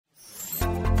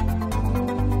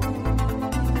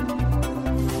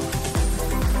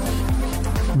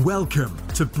Welcome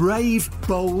to Brave,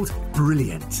 Bold,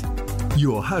 Brilliant.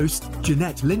 Your host,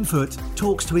 Jeanette Linfoot,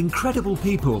 talks to incredible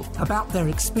people about their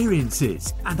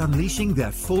experiences and unleashing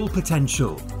their full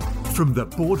potential. From the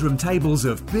boardroom tables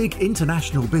of big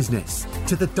international business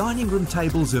to the dining room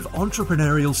tables of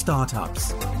entrepreneurial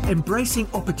startups, embracing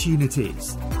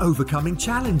opportunities, overcoming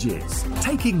challenges,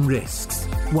 taking risks,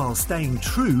 while staying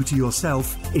true to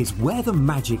yourself is where the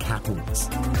magic happens.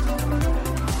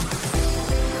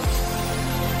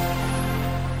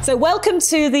 So welcome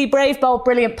to the Brave, Bold,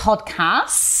 Brilliant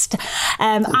podcast.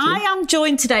 I am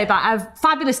joined today by a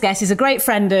fabulous guest. He's a great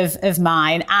friend of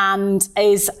mine and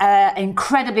is an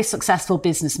incredibly successful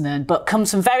businessman, but comes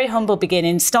from very humble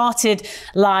beginnings. Started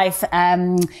life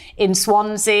in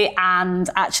Swansea and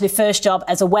actually first job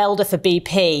as a welder for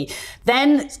BP.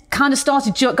 Then kind of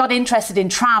got interested in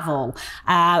travel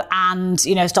and,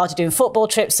 started doing football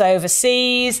trips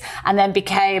overseas and then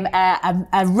became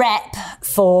a rep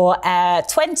for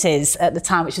 20s at the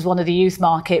time, which was one of the youth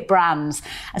market brands.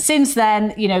 And since then,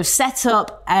 set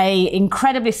up a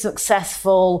incredibly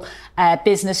successful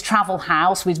business travel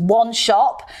house with one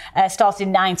shop, started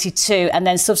in 92 and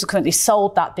then subsequently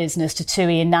sold that business to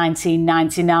TUI in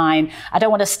 1999. I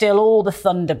don't want to steal all the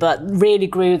thunder, but really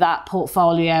grew that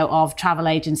portfolio of travel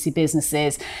agency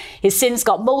businesses. He's since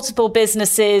got multiple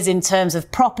businesses in terms of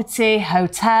property,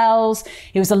 hotels.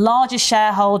 He was the largest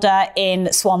shareholder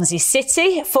in Swansea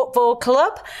City Football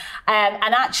Club.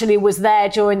 And actually was there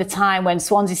during the time when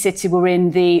Swansea City were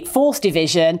in the 4th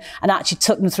division and actually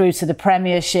took them through to the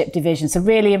Premiership division. So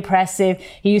really impressive.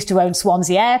 He used to own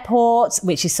Swansea Airport,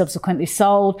 which he subsequently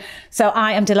sold. So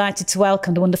I am delighted to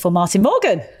welcome the wonderful Martin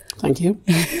Morgan. Thank you.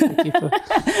 Thank you for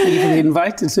the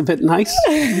invite. It's a bit nice.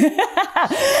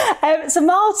 So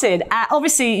Martin,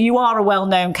 obviously you are a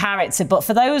well-known character, but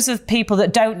for those of people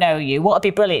that don't know you, what would be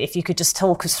brilliant if you could just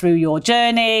talk us through your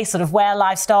journey, sort of where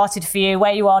life started for you,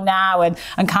 where you are now, and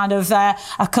kind of a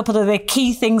couple of the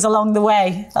key things along the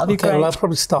way. That'd be great. Well, I'll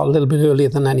probably start a little bit earlier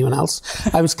than anyone else.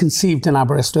 I was conceived in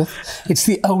Aberystwyth. It's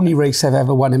the only race I've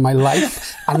ever won in my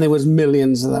life, and there was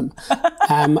millions of them.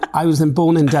 I was then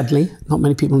born in Dudley. Not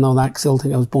many people know that because they'll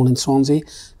think I was born in Swansea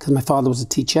because my father was a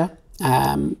teacher.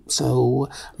 So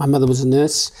my mother was a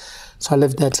nurse. So I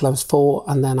lived there till I was 4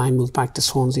 and then I moved back to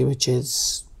Swansea, which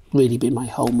has really been my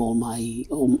home all my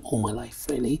life,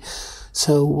 really.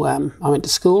 So I went to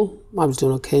school. I was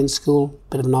doing okay in school.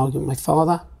 Bit of an argument with my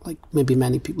father, like maybe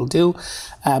many people do,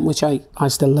 which I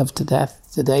still love to death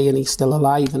today, and he's still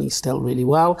alive and he's still really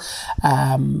well.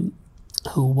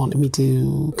 Who wanted me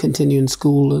to continue in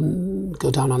school and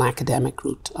go down an academic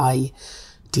route. I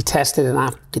detested an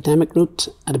academic route.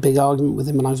 I had a big argument with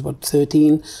him when I was about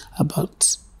 13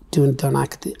 about doing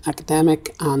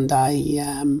academic, and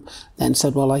I then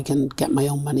said, well, I can get my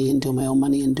own money and do my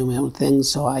own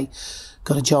things. So I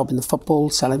got a job in the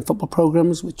football, selling football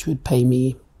programmes, which would pay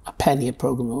me a penny a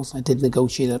programme was. I did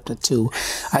negotiate up to 2.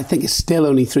 I think it's still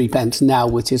only 3 pence now,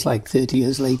 which is like 30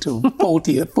 years later, or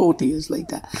 40 years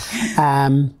later.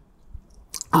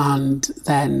 And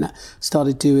then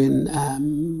started doing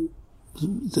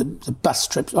the bus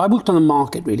trips. I worked on the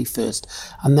market really first,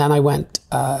 and then I went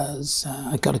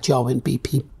I got a job in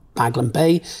BP Baglan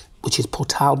Bay, which is Port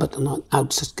Talbot and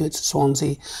outskirts of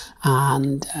Swansea,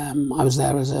 and I was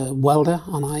there as a welder,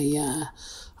 and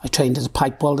I trained as a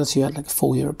pipe welder, so you had like a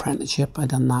 4-year apprenticeship. I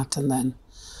done that, and then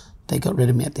they got rid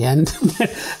of me at the end.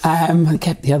 I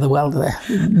kept the other welder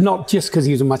there, not just because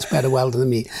he was a much better welder than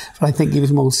me, but I think he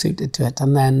was more suited to it.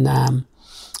 And then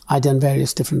I done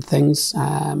various different things,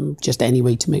 just any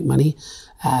way to make money.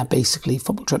 Basically,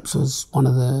 football trips was one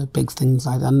of the big things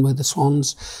I done with the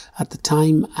Swans at the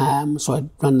time. So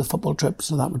I'd run the football trips,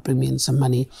 so that would bring me in some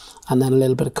money, and then a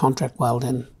little bit of contract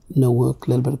welding. No work, a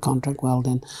little bit of contract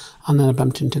welding. And then I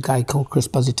bumped into a guy called Chris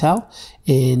Buzzitel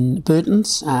in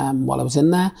Burton's while I was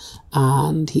in there.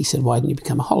 And he said, why didn't you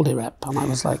become a holiday rep? And I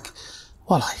was like,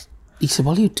 he said,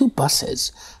 well, you do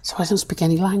buses, so I don't speak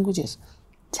any languages.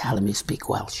 Tell him you speak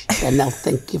Welsh, and they'll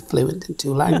think you're fluent in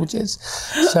 2 languages.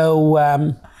 So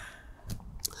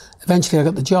eventually I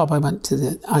got the job. I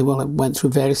went through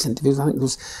various interviews. I think there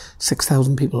was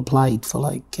 6,000 people applied for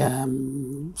like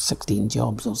 16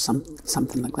 jobs or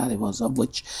something like that it was, of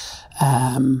which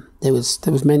there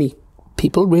was many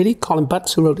people really. Colin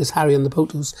Butts, who wrote his Harry on the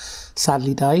Boat, who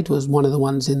sadly died, was one of the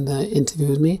ones in the interview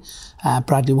with me.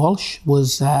 Bradley Walsh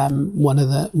was one of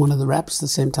the reps at the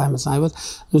same time as I was.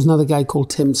 There was another guy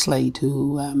called Tim Slade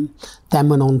who then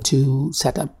went on to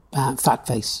set up Fat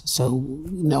Face. So,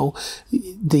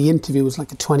 the interview was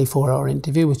like a 24-hour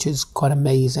interview, which is quite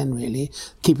amazing, really.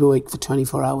 Keep you awake for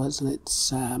 24 hours, and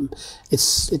it's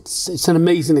an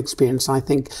amazing experience. And I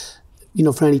think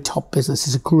for any top business,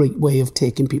 it's a great way of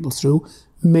taking people through.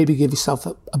 Maybe give yourself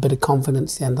a bit of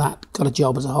confidence in that. Got a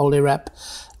job as a holiday rep,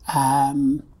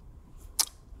 and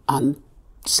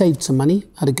saved some money,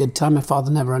 had a good time. My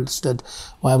father never understood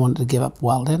why I wanted to give up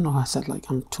welding. I said,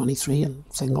 I'm 23 and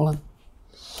single, and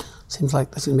seems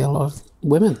like there's going to be a lot of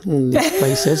women in these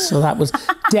places. So that was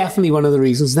definitely one of the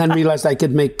reasons. Then realised I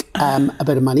could make a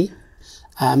bit of money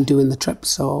doing the trip.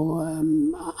 So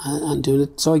and doing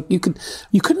it. So you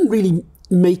couldn't really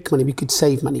make money. You could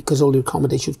save money because all your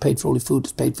accommodation was paid for, all your food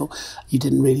was paid for. You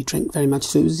didn't really drink very much,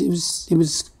 so it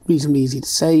was reasonably easy to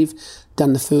save.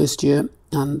 Done the first year.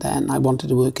 And then I wanted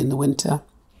to work in the winter.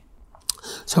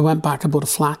 So I went back, I bought a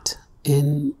flat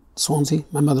in Swansea.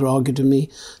 My mother argued with me,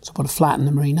 so I bought a flat in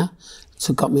the marina.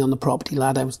 So it got me on the property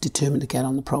ladder. I was determined to get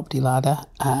on the property ladder.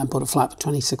 Bought a flat for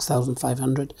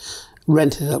 26,500.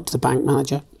 Rented it out to the bank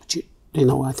manager, which,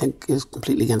 I think is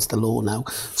completely against the law now.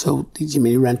 So you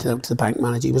mean he rented out to the bank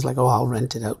manager? He was like, I'll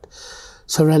rent it out.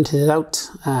 So I rented it out.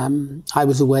 I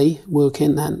was away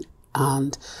working then,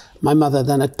 and my mother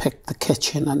then had picked the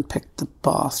kitchen and picked the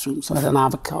bathroom. So I had an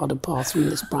avocado bathroom in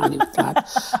this brand new flat.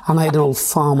 And I had an old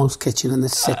farmhouse kitchen in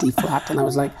this city flat. And I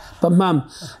was like, but Mum,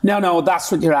 no,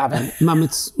 that's what you're having. Mum,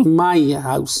 it's my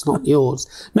house, not yours.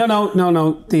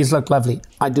 No, these look lovely.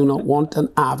 I do not want an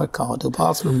avocado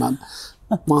bathroom, Mum.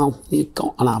 Well, you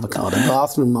got an avocado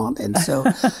bathroom, Martin. So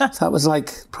that was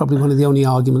like probably one of the only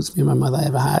arguments me and my mother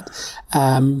ever had.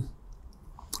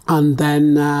 And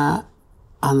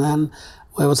then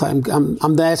where was I?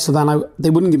 I'm there. So then they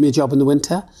wouldn't give me a job in the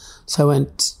winter. So I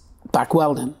went back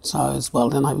welding. So I was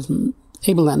welding. I was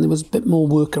able then. There was a bit more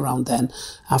work around then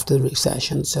after the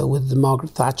recession. So with the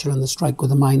Margaret Thatcher and the strike with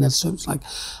the miners. So it was like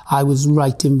I was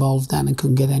right involved then and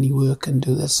couldn't get any work and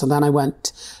do this. So then I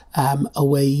went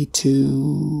away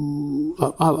to...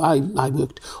 I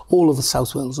worked all over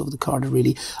South Wales, over the corridor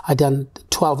really. I'd done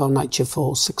 12-hour night shift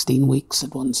for 16 weeks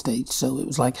at one stage. So it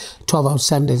was like 12 hours,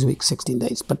 7 days a week, 16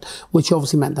 days. But which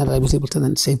obviously meant that I was able to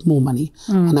then save more money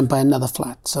and then buy another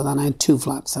flat. So then I had 2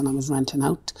 flats and I was renting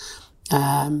out.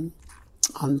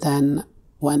 And then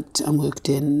went and worked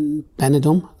in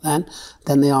Benidorm then.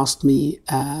 Then they asked me,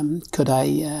 could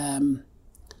I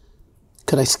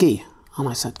ski? And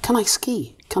I said, can I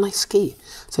ski? So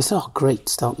I said, oh, great,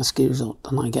 starting a ski resort.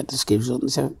 And I get to the ski resort and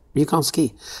they said, you can't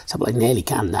ski. So I nearly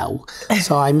can now.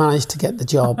 So I managed to get the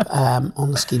job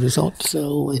on the ski resort,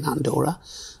 so in Andorra,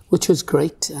 which was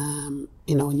great. And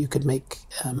you could make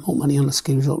more money on a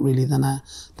ski resort really than a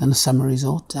summer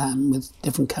resort with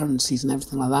different currencies and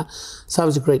everything like that. So that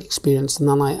was a great experience. And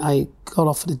then I got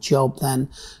offered a job then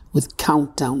with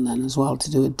Countdown then as well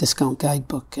to do a discount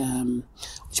guidebook,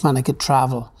 which meant I could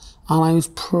travel. And I was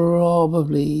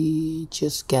probably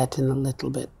just getting a little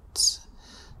bit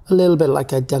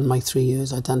like I'd done my 3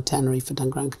 years. I'd done Tenerife, I'd done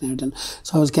Gran Canaria.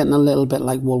 So I was getting a little bit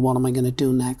like, well, what am I going to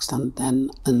do next? And then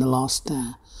in the last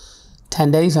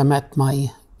 10 days, I met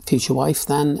my future wife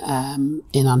then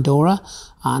in Andorra.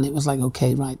 And it was like,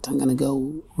 okay, right, I'm going to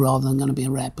go, rather than going to be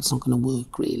a rep, it's not going to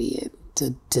work really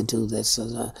to do this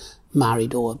as a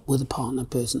married or with a partner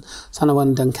person. So I went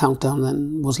and done Countdown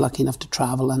and was lucky enough to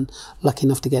travel and lucky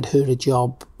enough to get her a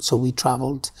job. So we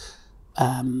travelled,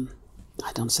 I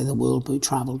don't say the world, but we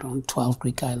travelled around 12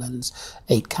 Greek islands,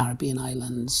 8 Caribbean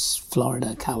islands,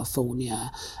 Florida, California,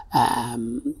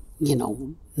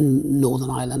 Northern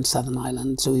Ireland, Southern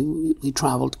Ireland. So we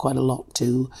travelled quite a lot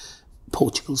to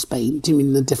Portugal, Spain,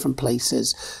 the different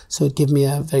places. So it gave me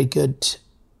a very good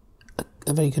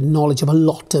knowledge of a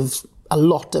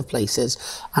lot of places.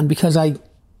 And because I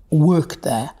worked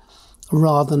there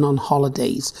rather than on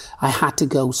holidays, I had to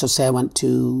go. So say I went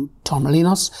to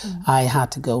Torremolinos, I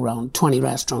had to go around 20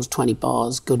 restaurants, 20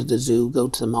 bars, go to the zoo, go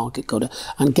to the market,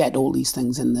 and get all these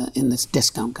things in this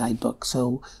discount guidebook.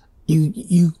 So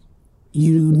you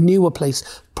knew a place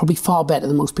probably far better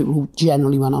than most people who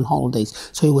generally went on holidays.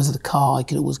 So it was the car, I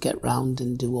could always get round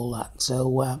and do all that.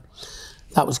 So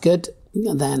that was good.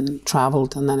 And then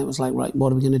travelled, and then it was like, right,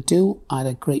 what are we going to do? I had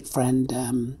a great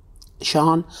friend,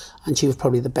 Sean, and she was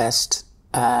probably the best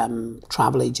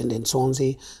travel agent in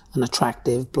Swansea, an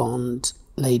attractive blonde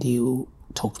lady who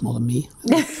talks more than me.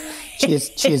 She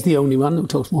is the only one who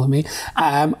talks more than me,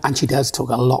 and she does talk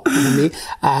a lot more than me.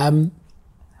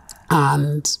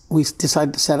 And we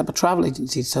decided to set up a travel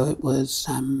agency. So it was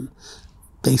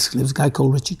basically, there was a guy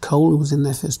called Richard Cole who was in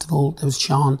there first of all. There was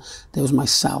Sean, there was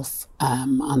myself,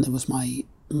 and there was my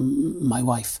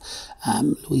wife,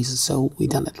 Louisa. So we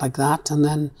done it like that. And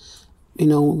then,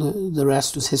 the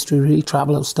rest was history really.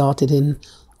 Travel House started in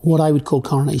what I would call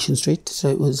Coronation Street. So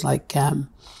it was like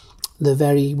the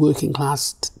very working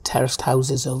class terraced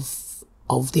houses of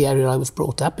of the area I was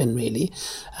brought up in, really.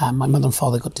 My mother and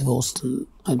father got divorced, and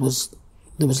there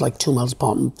was like 2 miles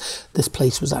apart, and this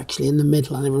place was actually in the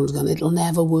middle, and everyone was going, it'll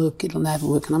never work. And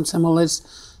I'm saying, well,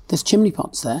 there's chimney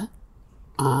pots there,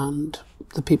 and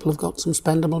the people have got some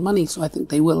spendable money, so I think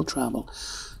they will travel.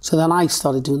 So then I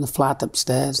started doing the flat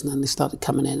upstairs, and then they started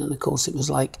coming in, and of course it was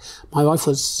like, my wife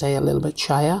was, say, a little bit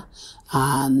shyer,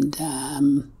 and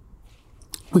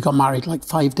we got married like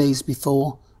 5 days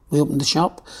before we opened the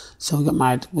shop. So we got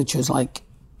married, which was like,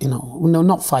 no,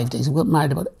 not 5 days. We got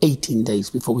married about 18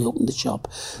 days before we opened the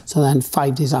shop. So then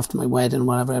 5 days after my wedding,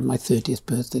 whatever, I had my 30th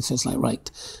birthday. So it's like, right,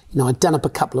 I'd done up a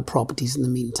couple of properties in the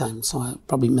meantime. So I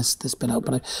probably missed this bit out,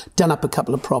 but I'd done up a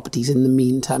couple of properties in the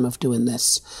meantime of doing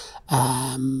this.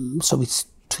 So it's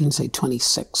between, say,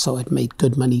 26. So I'd made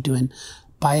good money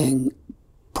buying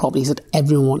properties that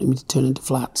everyone wanted me to turn into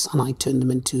flats, and I turned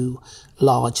them into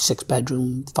large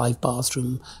 6-bedroom,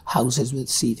 5-bathroom houses with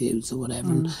sea views or whatever.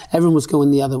 And everyone was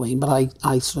going the other way, but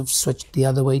I sort of switched the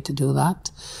other way to do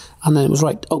that. And then it was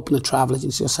right, open a travel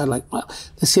agency. So I said, like, well,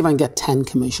 let's see if I can get 10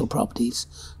 commercial properties.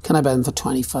 Can I buy them for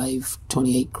 25,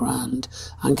 28 grand?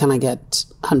 And can I get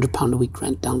 £100 a week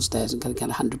rent downstairs? And can I get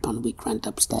 £100 a week rent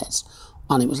upstairs?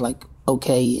 And it was like,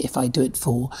 okay, if I do it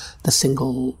for the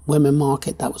single women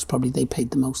market, that was probably, they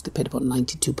paid the most. They paid about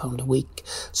 £92 a week.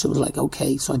 So it was like,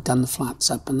 okay, so I'd done the flats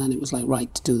up, and then it was like,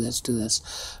 right, do this.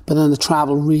 But then the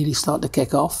travel really started to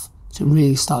kick off. So it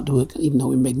really started to work, even though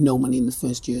we made no money in the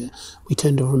first year. We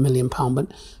turned over £1 million.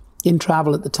 But in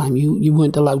travel at the time, you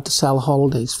weren't allowed to sell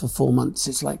holidays for 4 months.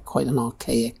 It's like quite an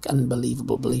archaic,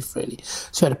 unbelievable belief, really.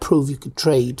 So you had to prove you could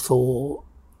trade for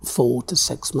 4 to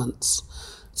 6 months.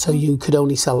 So you could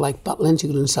only sell like Butlins, you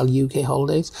could only sell UK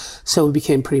holidays. So we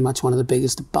became pretty much one of the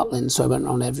biggest at Butlins. So I went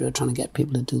around everywhere trying to get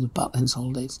people to do the Butlins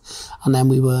holidays. And then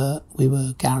we were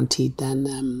guaranteed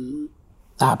then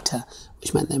ABTA,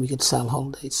 which meant then we could sell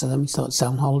holidays. So then we started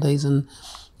selling holidays, and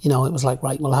it was like,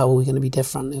 right, well, how are we going to be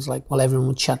different? It was like, well, everyone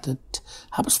would shut at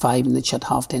 5:30 and they'd shut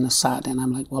half day on a Saturday. And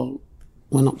I'm like, well,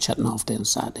 we're not shutting half day on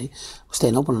Saturday. We're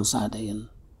staying open on Saturday, and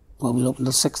well, we'll open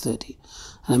till 6:30.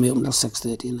 And then we opened till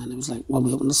 6:30, and then it was like, well,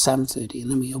 we opened till 7:30, and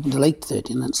then we opened till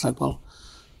 8:30, and then it's like, well,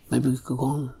 maybe we could go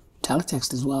on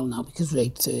teletext as well now because we're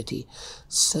 8:30.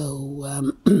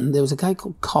 So there was a guy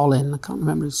called Colin, I can't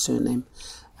remember his surname,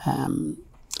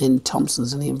 in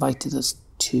Thompson's, and he invited us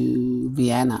to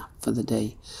Vienna for the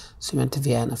day. So we went to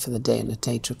Vienna for the day on a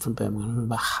day trip from Birmingham. I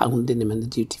remember hounding him in the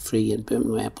duty-free in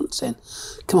Birmingham Airport saying,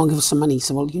 come on, give us some money. He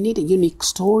said, well, you need a unique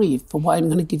story for why I'm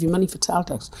going to give you money for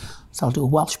teletext. So I'll do a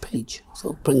Welsh page.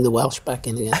 So bring the Welsh back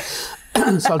in again.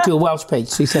 So I'll do a Welsh page.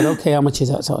 So he said, okay, how much is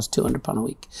that? So it was £200 a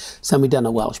week. So then we done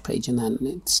a Welsh page, and then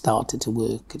it started to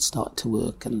work.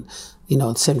 And, at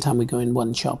the same time we go in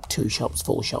 1 shop, 2 shops,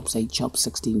 4 shops, 8 shops,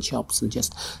 16 shops, and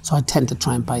so I tend to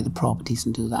try and buy the properties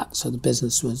and do that. So the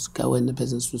business was going, the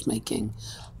business was making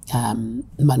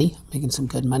money, making some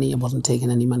good money. I wasn't taking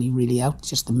any money really out,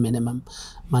 just the minimum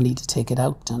money to take it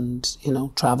out. And,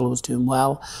 travel was doing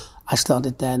well. I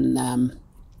started then,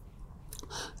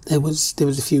 there was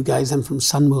a few guys then from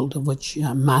Sunworld, of which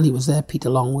Manny was there, Peter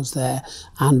Long was there,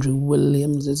 Andrew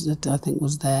Williams, I think,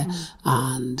 was there,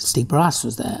 and Steve Brass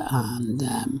was there, and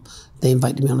they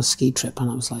invited me on a ski trip,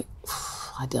 and I was like,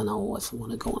 I don't know if I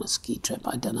want to go on a ski trip,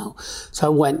 I don't know. So I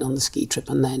went on the ski trip,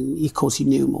 and then, of course, you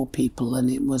knew more people, and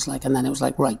then it was like,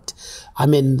 right,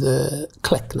 I'm in the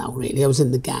clique now, really. I was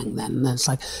in the gang then, and then it's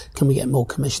like, can we get more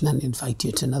commission? Then invite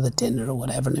you to another dinner or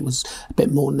whatever, and it was a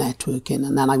bit more networking,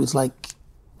 and then I was like,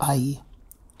 I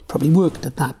probably worked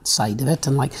at that side of it,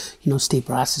 and Steve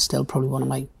Brass is still probably one of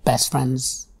my best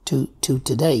friends to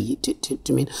today,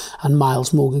 to me, and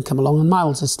Miles Morgan come along, and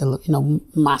Miles is still,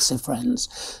 massive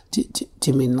friends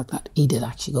to me, like that. He did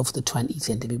actually go for the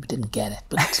 20s interview, but didn't get it,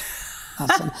 but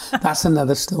that's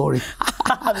another story.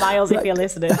 Miles, if you're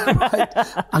listening. Right.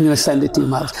 I'm going to send it to you,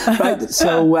 Miles. Right,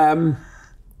 so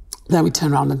then we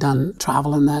turned around and done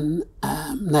travel, and then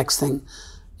next thing,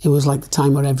 it was like the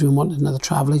time where everyone wanted another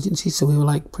travel agency, so we were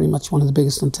like pretty much one of the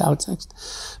biggest on teletext.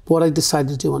 But what I decided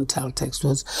to do on teletext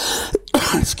was,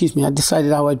 I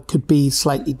decided how I could be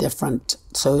slightly different.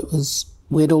 So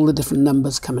we had all the different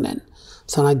numbers coming in.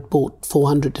 So I bought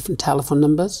 400 different telephone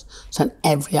numbers. So in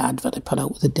every advert I put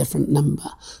out with a different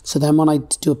number. So then when I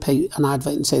do an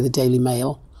advert in, say, the Daily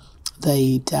Mail,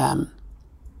 they'd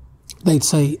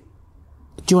say,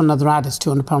 do you want another ad? It's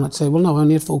 £200. I'd say, well, no, I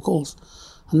only had 4 calls.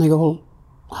 And they go, well,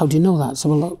 how do you know that? I said,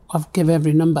 well, look, I've given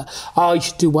every number. Oh, you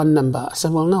should do one number. I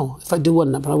said, well, no, if I do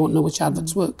one number, I won't know which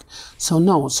adverts work. So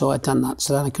no, so I'd done that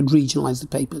so that I could regionalise the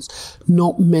papers.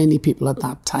 Not many people at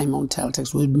that time on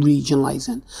teletext were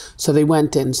regionalising. So they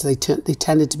went in, so they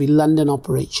tended to be London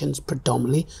operations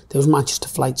predominantly. There was Manchester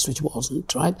flights, which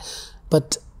wasn't, right?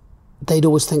 But they'd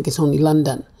always think it's only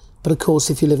London. But of course,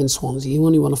 if you live in Swansea, you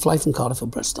only want to fly from Cardiff or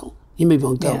Bristol. You maybe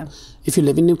won't go. Yeah. If you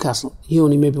live in Newcastle, you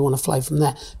only maybe want to fly from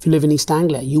there. If you live in East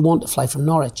Anglia, you want to fly from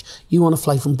Norwich. You want to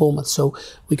fly from Bournemouth. So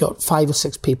we got 5 or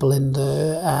 6 people in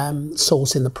the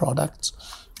sourcing the products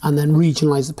and then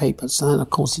regionalise the papers. So then, of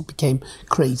course, it became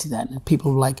crazy then. And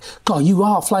people were like, God, you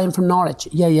are flying from Norwich.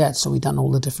 Yeah. So we done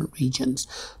all the different regions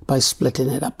by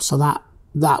splitting it up. So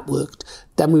that worked.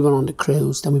 Then we went on to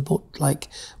cruise. Then we bought,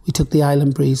 we took the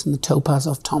Island Breeze and the Topaz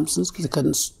off Thompson's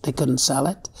because they couldn't sell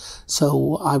it.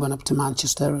 So I went up to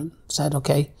Manchester and said,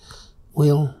 okay,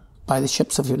 we'll buy the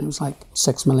ships of you. And it was like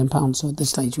 £6 million. So at this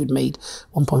stage we'd made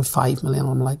 1.5 million.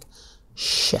 I'm like,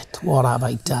 shit, what have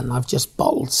I done? I've just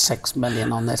bottled 6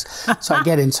 million on this. So I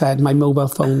get inside my mobile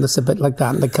phone that's a bit like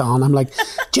that in the car. And I'm like,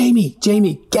 Jamie,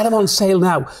 get them on sale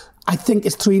now. I think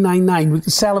it's $399. We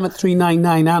can sell them at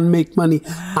 $399 and make money,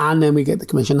 and then we get the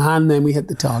commission, and then we hit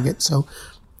the target. So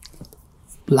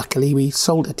luckily we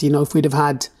sold it. You know, if we'd have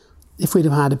had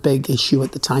a big issue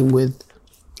at the time with,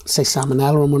 say,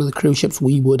 salmonella on one of the cruise ships,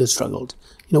 we would have struggled.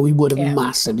 You know, we would have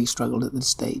massively struggled at this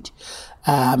stage.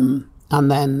 And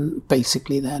then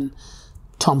basically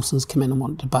Thompson's come in and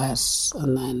wanted to buy us,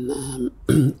 and then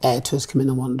Air Tours come in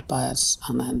and wanted to buy us,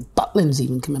 and then Butlins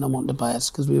even come in and wanted to buy us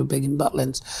because we were big in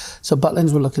Butlins. So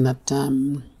Butlins were looking at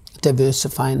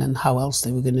diversifying and how else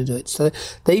they were going to do it. So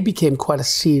they became quite a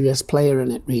serious player in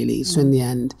it, really. So in the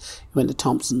end, we went to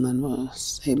Thompson and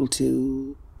was able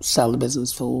to sell the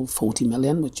business for 40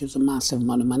 million, which was a massive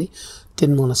amount of money.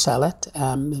 Didn't want to sell it.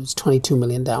 It was 22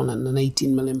 million down and an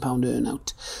 18 million pound earn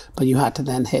out. But you had to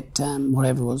then hit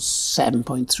whatever was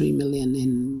 7.3 million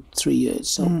in 3 years.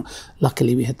 So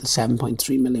luckily we hit the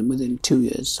 7.3 million within 2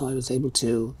 years. So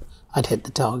I'd hit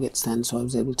the targets then. So I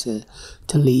was able to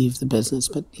leave the business.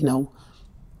 But, you know,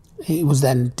 it was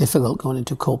then difficult going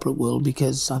into a corporate world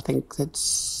because I think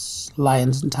that's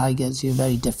lions and tigers, you're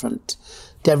very different.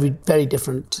 Very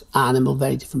different animal,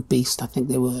 very different beast. I think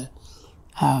there were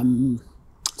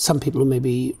some people who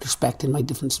maybe respected my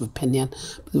difference of opinion,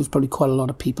 but there was probably quite a lot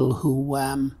of people who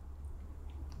were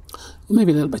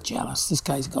maybe a little bit jealous. This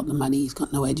guy's got the money, he's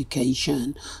got no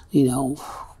education, you know,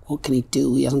 what can he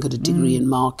do? He hasn't got a degree in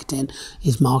marketing.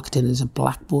 His marketing is a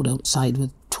blackboard outside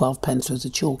with 12 pence worth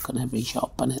of chalk on every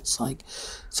shop, and it's like,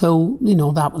 so, you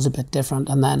know, that was a bit different.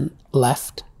 And then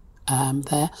left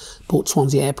there, bought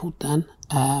Swansea Airport then.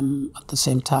 At the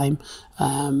same time,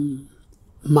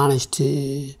 managed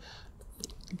to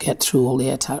get through all the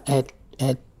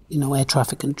air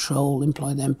traffic control,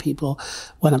 employ them people,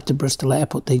 went up to Bristol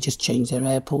Airport. They just changed their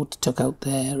airport, took out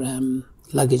their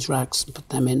luggage racks and put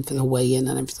them in for the weigh-in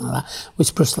and everything like that,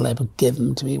 which Bristol Airport gave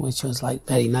them to me, which was like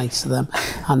very nice of them.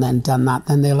 And then done that.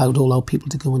 Then they allowed all our people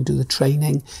to go and do the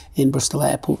training in Bristol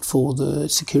Airport for the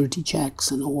security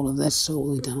checks and all of this. So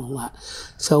we done all that.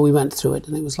 So we went through it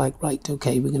and it was like, right,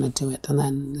 okay, we're going to do it. And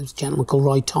then there was a gentleman called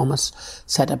Roy Thomas,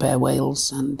 set up Air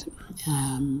Wales,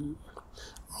 and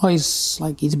Roy's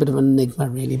like, he's a bit of an enigma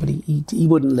really, but he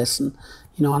wouldn't listen.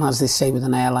 You know, and as they say with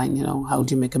an airline, you know, how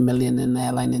do you make $1 million in the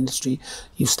airline industry?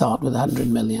 You start with 100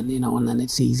 million, you know, and then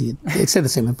it's easy. It's the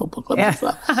same in football clubs as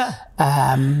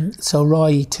well. So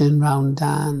Roy turned round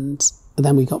and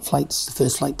then we got flights, the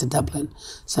first flight to Dublin.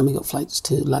 So then we got flights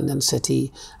to London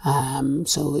City.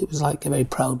 So it was like a very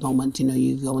proud moment. You know,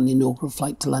 you go on the inaugural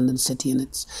flight to London City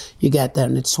and you get there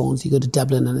and it's Swansea. You go to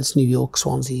Dublin and it's New York,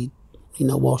 Swansea, you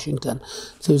know, Washington.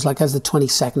 So it was like, as the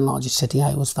 22nd largest city,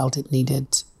 I always felt it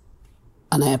needed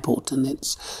an airport, and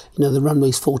it's, you know, the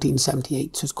runway's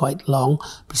 1478, so it's quite long,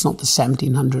 but it's not the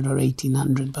 1700 or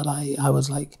 1800. But I was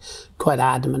like quite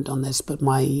adamant on this. But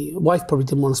my wife probably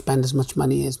didn't want to spend as much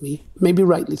money as me. Maybe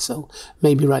rightly so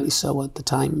at the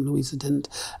time. Louisa didn't.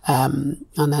 And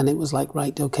then it was like,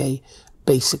 right, okay,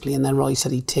 basically. And then Roy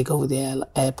said he'd take over the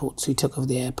airport, so he took over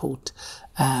the airport.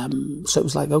 So it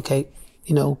was like, okay,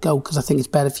 you know, go, because I think it's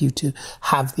better for you to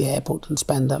have the airport and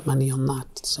spend that money on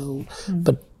that. So,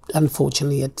 but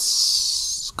unfortunately,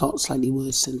 it's got slightly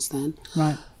worse since then.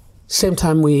 Right. Same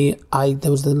time,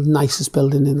 there was the nicest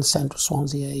building in the centre of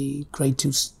Swansea, a Grade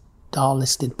 2 star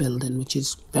listed building, which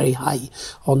is very high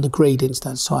on the grading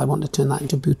stats. So I wanted to turn that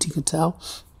into a boutique hotel.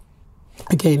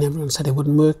 Again, everyone said it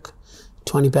wouldn't work.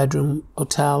 20-bedroom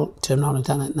hotel, turned around and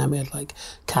done it. And then we had like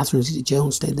Catherine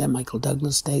Zeta-Jones stayed there, Michael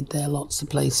Douglas stayed there, lots of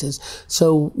places.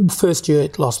 So first year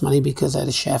it lost money because I had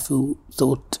a chef who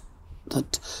thought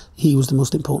that he was the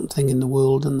most important thing in the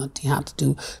world and that he had to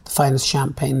do the finest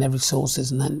champagne in every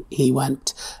sauces. And then he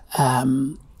went,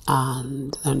 and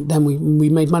then we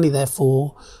made money there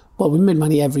we made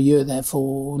money every year there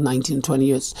for 19, 20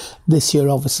 years. This year,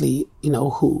 obviously, you know,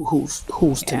 who's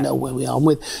to know where we are. And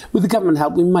with the government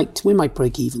help, we might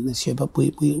break even this year, but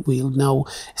we'll know.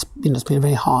 It's been a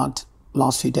very hard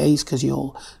last few days because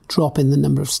you're dropping the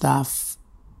number of staff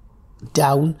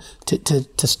down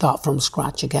to start from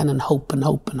scratch again and hope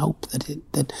that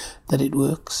it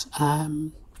works.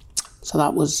 So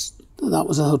that was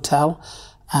a hotel.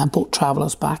 Bought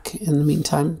Travellers back in the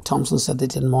meantime. Thomson said they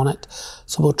didn't want it.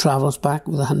 So bought Travellers back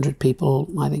with 100 people,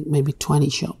 I think maybe 20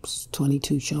 shops,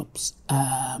 22 shops.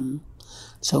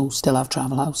 So still have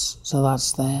Travel House. So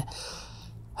that's there.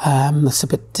 It's a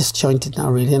bit disjointed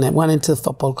now really. And it went into the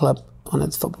football club.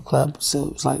 So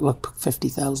it was like, look, put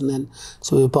 50,000 in.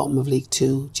 So we were bottom of League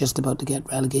Two, just about to get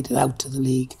relegated out to the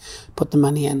league. Put the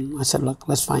money in. I said, look,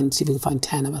 let's see if we can find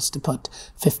 10 of us to put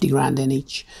 50 grand in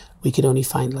each. We could only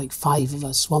find like 5 of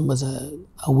us. One was a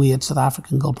weird South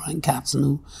African called Brian Katzen,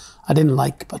 who I didn't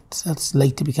like, but that's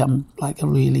later become like a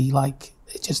really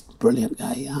just brilliant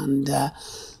guy. And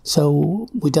so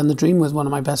we done the dream with one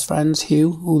of my best friends,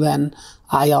 Hugh, who then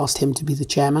I asked him to be the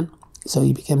chairman. So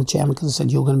he became the chairman because I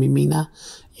said, you're going to be me now.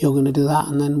 You're going to do that.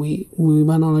 And then we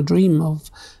went on a dream of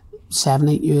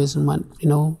 7-8 years and went, you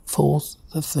know, 4th,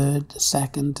 the 3rd, the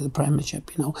 2nd to the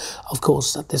Premiership, you know. Of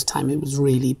course, at this time, it was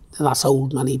really, that's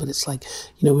old money, but it's like,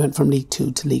 you know, we went from League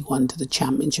 2 to League 1 to the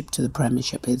Championship to the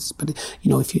Premiership. It's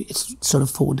sort of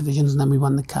 4 divisions, and then we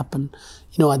won the Cup and,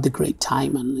 you know, I had the great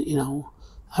time. And, you know,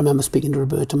 I remember speaking to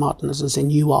Roberto Martinez and saying,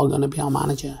 you are going to be our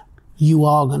manager. You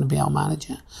are going to be our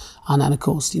manager. And then, of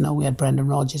course, you know, we had Brendan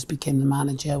Rodgers became the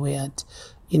manager. We had,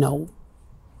 you know,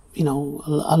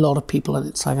 a lot of people. And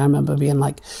it's like, I remember being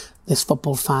like this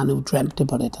football fan who dreamt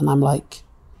about it. And I'm like,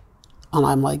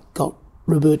 got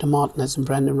Roberto Martinez and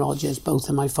Brendan Rodgers both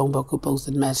in my phone book, who both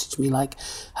had messaged me like,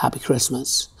 Happy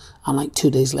Christmas. And like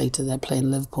 2 days later, they're playing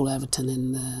Liverpool-Everton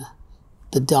in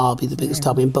the derby, the biggest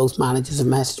derby. And both managers have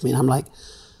messaged me. And I'm like,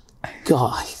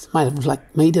 God, I might have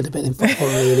like made it a bit in football,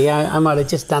 really. I might have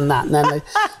just done that. And then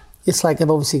it's like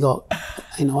I've obviously got,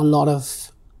 you know, a lot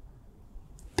of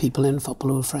people in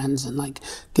football who are friends, and like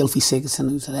Gylfi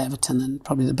Sigurdsson, who's at Everton, and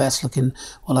probably the best looking,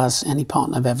 well, as any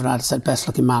partner I've ever had, said best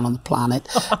looking man on the planet,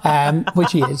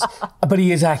 which he is. But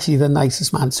he is actually the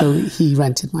nicest man. So he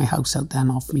rented my house out there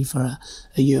and off me for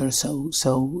a year or so.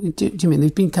 So do you mean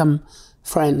they've become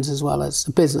friends as well as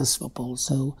a business football?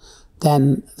 So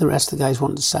then the rest of the guys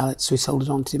wanted to sell it, so we sold it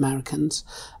on to the Americans,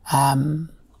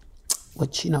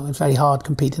 which, you know, it's very hard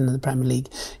competing in the Premier League.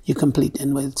 You're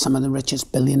competing with some of the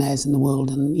richest billionaires in the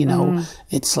world, and, you know,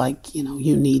 it's like, you know,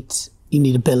 you need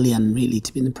 $1 billion really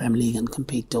to be in the Premier League and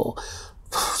compete, or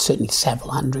certainly several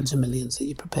hundreds of millions that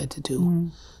you're prepared to do.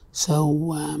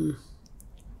 So,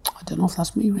 I don't know if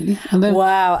that's me, really. And then,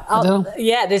 wow.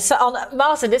 Yeah,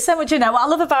 Martin, there's so much in there. What I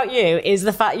love about you is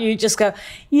the fact you just go,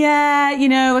 yeah, you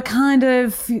know, I kind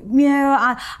of, you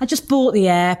know, I just bought the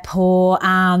airport,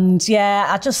 and yeah,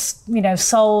 I just, you know,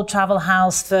 sold Travel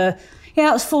House for, yeah,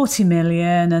 it was 40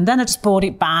 million, and then I just bought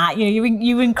it back. You know,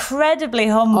 you're incredibly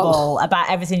humble about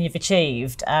everything you've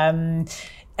achieved. And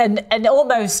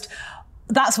almost,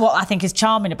 that's what I think is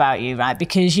charming about you, right?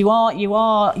 Because you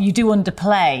do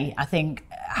underplay, I think,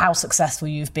 how successful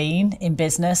you've been in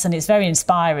business, and it's very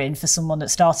inspiring for someone that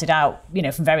started out, you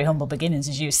know, from very humble beginnings,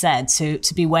 as you said,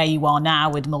 to be where you are now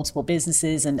with multiple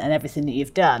businesses and everything that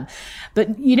you've done.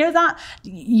 But you know that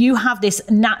you have this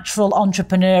natural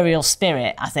entrepreneurial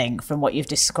spirit, I think, from what you've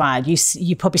described.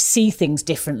 You probably see things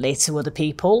differently to other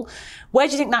people. Where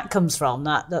do you think that comes from?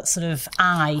 That sort of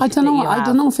eye. I don't know. I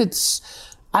don't know if it's.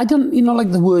 I don't, you know,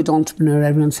 like the word entrepreneur,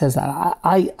 everyone says that.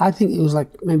 I think it was like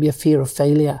maybe a fear of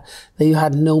failure, that you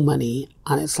had no money,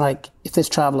 and it's like, if this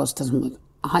Travellers doesn't work,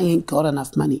 I ain't got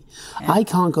enough money. Yeah. I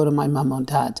can't go to my mum or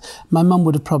dad. My mum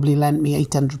would have probably lent me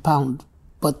 £800,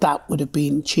 but that would have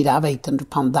been, she'd have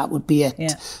 £800, that would be it.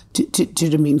 Yeah. Do you know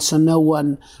what I mean? So no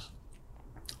one...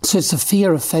 So it's a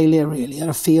fear of failure, really, or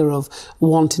a fear of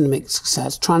wanting to make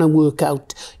success, trying to work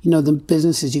out, you know, the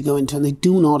businesses you go into, and they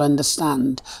do not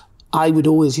understand. I would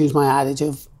always use my adage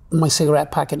of my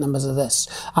cigarette packet numbers are this,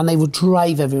 and they would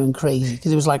drive everyone crazy,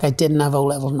 because it was like I didn't have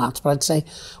O-level maths, but I'd say,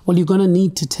 well, you're going to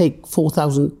need to take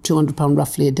 £4,200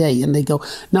 roughly a day, and they go,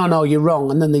 no, you're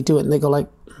wrong, and then they do it, and they go like,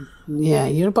 yeah,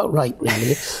 you're about right,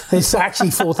 really. It's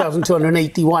actually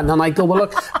 4,281, and I go, well,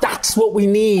 look, that's what we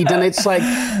need. And it's like,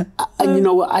 and you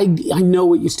know, I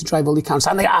know it used to drive all the accounts.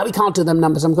 And they, we can't do them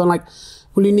numbers. I'm going like,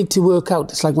 well, you need to work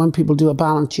out. It's like when people do a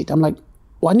balance sheet, I'm like,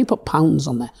 why don't you put pounds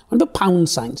on there? Why don't you put pound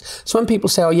signs? So when people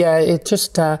say, oh yeah, it's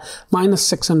just minus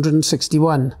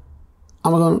 661.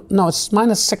 I'm going, no, it's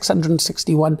minus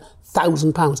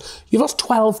 661,000 pounds. You've lost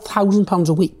 12,000 pounds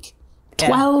a week.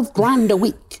 12 grand a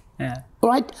week. Yeah. All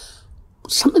right?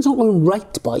 Something's not going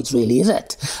right, boys, really, is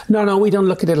it? No, we don't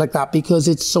look at it like that because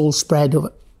it's all spread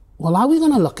over. Well, how are we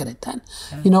going to look at it then?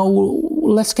 Yeah. You know,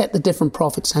 let's get the different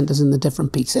profit centres in the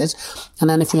different pieces. And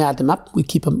then if we add them up, we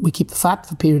keep the fat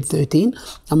for period 13.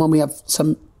 And when we have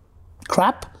some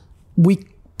crap,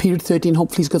 period 13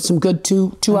 hopefully has got some good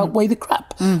to outweigh the crap.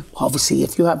 Obviously,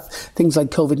 if you have things like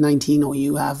COVID-19 or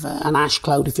you have an ash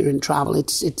cloud if you're in travel,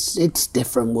 it's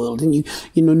different world, and you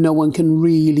know no one can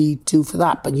really do for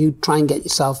that. But you try and get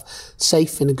yourself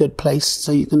safe in a good place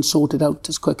so you can sort it out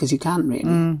as quick as you can, really.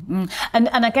 And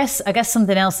I guess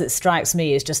something else that strikes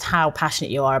me is just how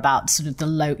passionate you are about sort of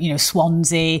the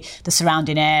Swansea, the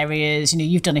surrounding areas. You know,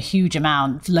 you've done a huge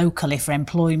amount locally for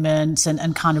employment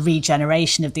and kind of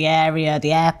regeneration of the area,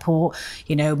 the airport,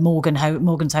 you know,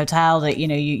 Morgan's Hotel that, you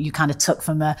know, you kind of took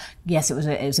from it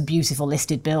was a beautiful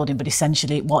listed building, but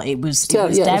essentially it was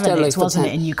derelict, wasn't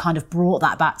it? And you kind of brought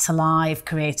that back to life,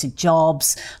 created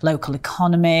jobs, local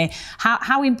economy.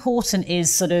 How important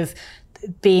is sort of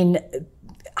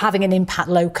having an impact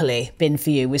locally been for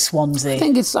you with Swansea? I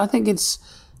think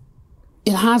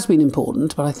it has been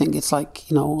important, but I think it's like,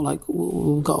 you know, like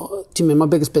we've got, do you mean my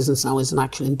biggest business now is an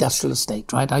actual industrial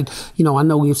estate, right? I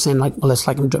know you're saying like, well, it's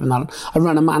like I'm driven out. I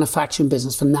run a manufacturing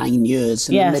business for 9 years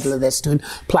in the middle of this, doing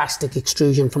plastic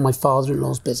extrusion from my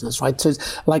father-in-law's business, right? So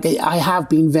it's like I have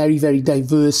been very, very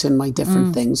diverse in my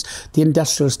different things. The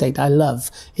industrial estate I love.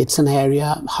 It's an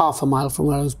area half a mile from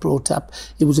where I was brought up.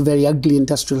 It was a very ugly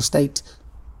industrial estate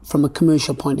from a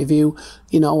commercial point of view.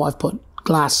 You know, I've put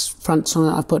glass fronts on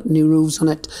it, I've put new roofs on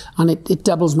it, and it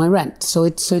doubles my rent. So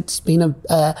it's been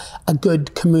a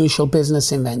good commercial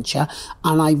business venture,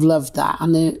 and I've loved that.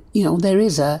 And there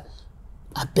is a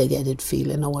big-headed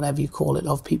feeling, or whatever you call it,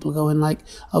 of people going,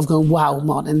 wow,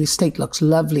 Martin, the estate looks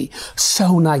lovely,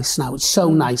 so nice now, it's so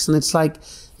nice. And it's like,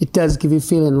 it does give you a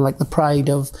feeling like the pride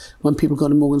of when people go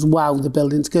to Morgan's, wow, the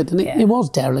building's good. And it was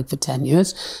derelict for 10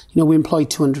 years. You know, we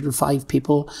employed 205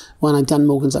 people. When I done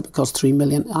Morgan's Up, it cost 3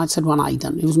 million. I said when I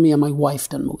done, it was me and my wife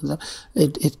done Morgan's Up.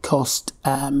 It cost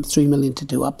 3 million to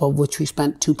do up, of which we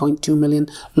spent 2.2 million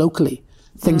locally.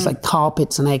 Things like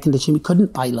carpets and air conditioning, we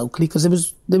couldn't buy locally because there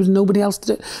was nobody else to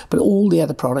do it. But all the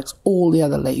other products, all the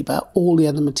other labour, all the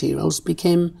other materials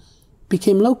became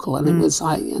local. And it was,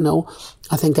 I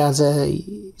think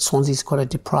Swansea's quite a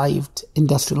deprived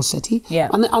industrial city. Yeah.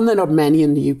 And there are not many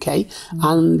in the UK.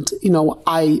 And, you know,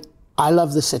 I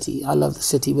love the city. I love the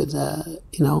city with a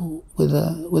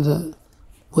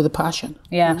passion.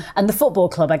 Yeah. And the football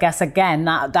club, I guess, again,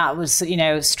 that was, you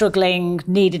know, struggling,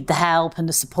 needed the help and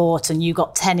the support, and you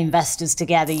got 10 investors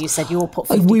together. You said you all put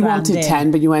 50 We grand wanted in.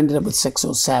 10, but you ended up with 6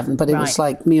 or 7. But it was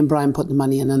like me and Brian put the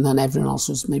money in, and then everyone else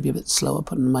was maybe a bit slower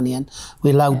putting the money in.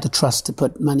 We allowed the trust to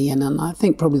put money in, and I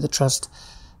think probably the trust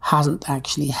hasn't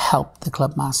actually helped the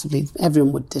club massively.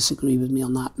 Everyone would disagree with me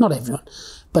on that. Not everyone.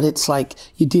 But it's like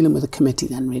you're dealing with a committee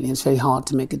then, really. It's very hard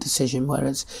to make a decision,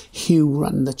 whereas Hugh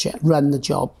run the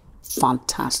job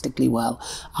fantastically well.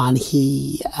 And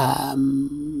he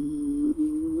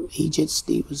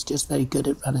was just very good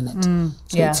at running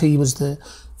it. So he was the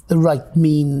right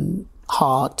mean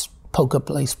heart poker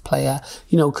place player,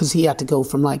 you know, because he had to go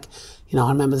from like, you know,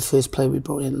 I remember the first player we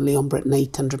brought in, Leon Britton,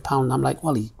 £800. I'm like,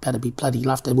 well, he better be bloody,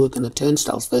 he'll have to work in the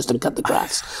turnstiles first and cut the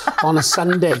grass on a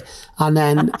Sunday. And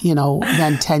then, you know,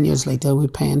 then 10 years later, we're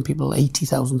paying people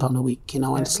 £80,000 a week, you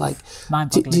know, and it's like,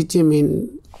 do you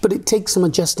mean, but it takes some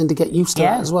adjusting to get used to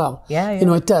that as well. Yeah. You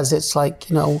know, it does. It's like,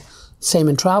 you know, same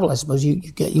in travel, I suppose. You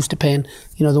get used to paying,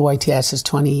 you know, the YTS is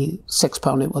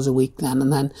 £26 it was a week then.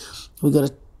 And then we got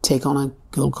to take on a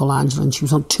girl called Angela, and she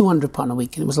was on £200 a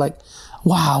week. And it was like,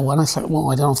 wow. And I was like,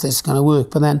 well, I don't know if this is going to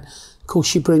work. But then, of course,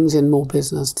 she brings in more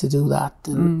business to do that.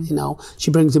 And, you know, she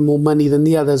brings in more money than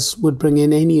the others would bring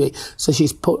in anyway. So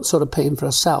she's sort of paying for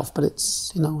herself. But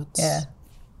it's, you know, it's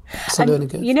learning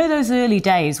good. You know, those early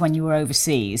days when you were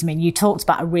overseas, I mean, you talked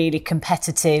about a really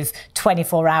competitive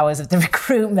 24 hours of the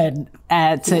recruitment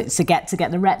to get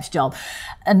the reps job.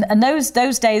 And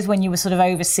those days when you were sort of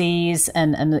overseas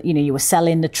and, you know, you were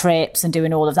selling the trips and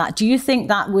doing all of that, do you think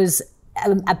that was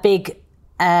a big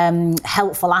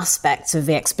helpful aspect of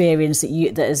the experience that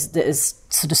has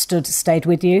sort of stayed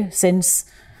with you since?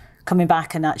 coming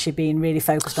back and actually being really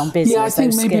focused on business? Yeah, I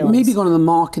think those maybe skills? going to the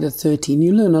market at 13,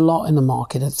 you learn a lot in the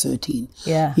market at 13.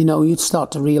 Yeah. You know, you'd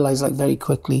start to realise like very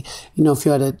quickly, you know, if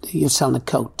you're selling a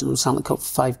coat and you're selling a coat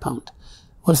for £5,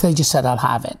 well, if they just said, I'll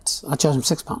have it, I'd charge them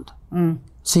 £6.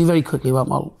 So you very quickly went,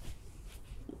 well,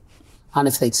 and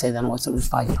if they'd say then, well, it was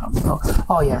 £5.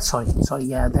 Oh yeah, sorry,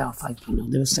 yeah, they are £5 now.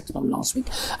 They were £6 last week.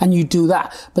 And you do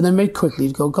that. But then very quickly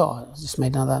you'd go, God, I just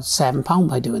made another £7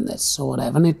 by doing this or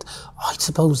whatever. And I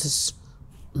suppose it's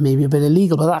maybe a bit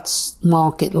illegal, but that's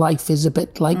market life is a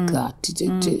bit like that.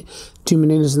 2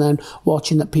 minutes and then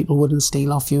watching that people wouldn't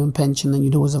steal off you and pension, and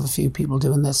you'd always have a few people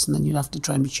doing this, and then you'd have to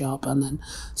try and be sharp, and then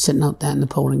sitting out there in the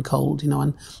pouring cold, you know.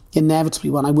 And inevitably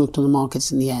when I worked on the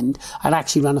markets in the end, I'd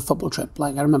actually run a football trip.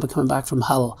 Like I remember coming back from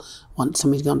Hull once,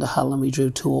 and we'd gone to Hull and we drew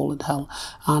 2-2 at Hull,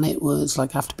 and it was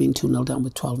like after being 2-0 down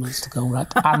with 12 minutes to go, right?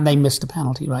 And they missed a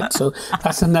penalty, right? So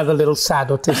that's another little sad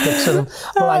autistic sort of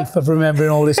life of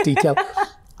remembering all this detail.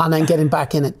 And then getting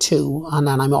back in at 2, and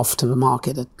then I'm off to the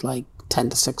market at like 10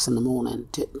 to 6 in the morning.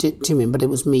 Do you mean? But it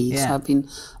was me. Yeah. So I've been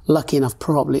lucky enough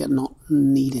probably at not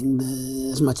needing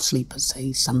as much sleep as,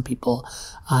 say, some people,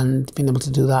 and being able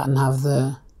to do that and have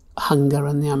the hunger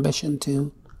and the ambition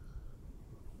to,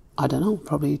 I don't know,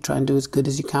 probably try and do as good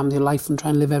as you can with your life and try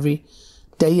and live every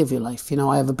day of your life. You know,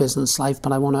 I have a business life,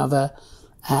 but I want to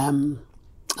have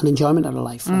an enjoyment out of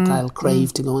life. Like I'll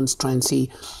crave to go and try and see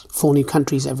 4 new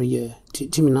countries every year. Do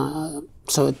you mean?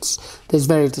 So there's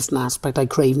very different aspect. I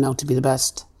crave now to be the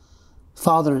best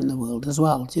father in the world as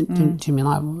well. Do you mean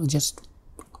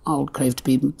I'll crave to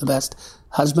be the best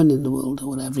husband in the world or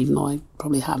whatever, even though I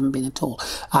probably haven't been at all.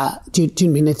 Do you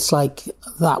mean it's like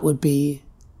that would be?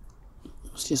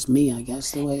 It's just me, I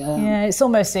guess, the way I am. Yeah, it's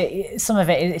almost, some of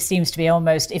it seems to be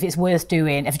almost, if it's worth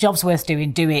doing, if a job's worth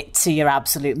doing, do it to your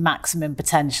absolute maximum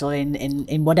potential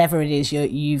in whatever it is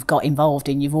you've got involved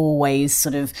in. You've always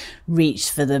sort of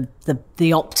reached for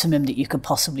the optimum that you could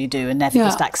possibly do and never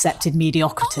just accepted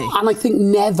mediocrity. And I think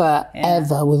never,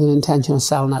 ever with an intention of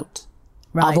selling out.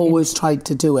 Right. I've always tried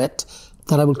to do it,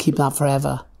 that I will keep that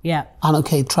forever. Yeah. And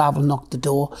okay, travel knocked the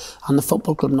door, and the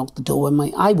football club knocked the door.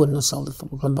 I wouldn't have sold the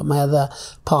football club, but my other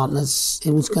partners,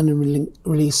 it was going to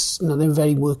release, you know, they're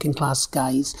very working class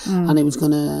guys, and it was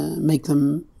going to make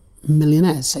them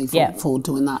millionaires, say, for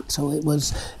doing that. So it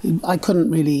was, I couldn't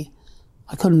really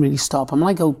stop. I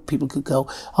mean, people could go,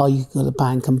 oh, you could go to the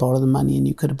bank and borrow the money and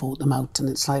you could have bought them out. And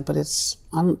it's like, but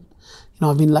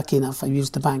I've been lucky enough. I've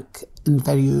used the bank in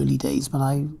very early days, but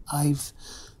I've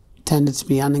tended to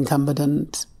be unencumbered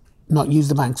and not use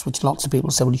the banks, which lots of people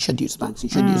say, well, you should use the banks,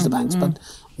 use the banks. But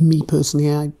me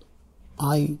personally,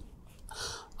 I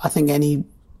think any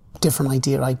different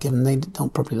idea I give them, they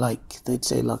don't probably like. They'd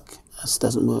say, look, this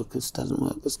doesn't work.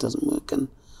 And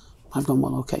I've gone,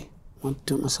 well, okay, I'll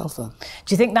do it myself then.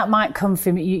 Do you think that might come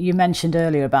from, you mentioned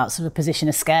earlier about sort of a position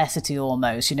of scarcity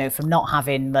almost, you know, from not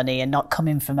having money and not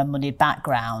coming from a money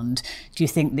background? Do you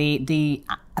think the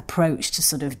approach to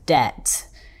sort of debt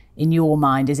in your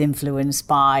mind is influenced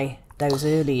by those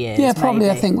early years? Yeah, probably.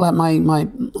 Maybe? I think like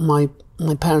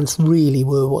my parents really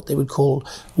were what they would call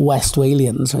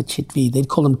Westphalians, which they'd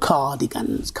call them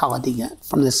cardigan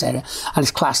from this area, and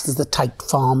it's classed as the tight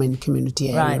farming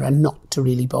community area, and not to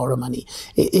really borrow money.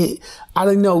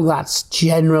 I know that's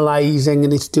generalising,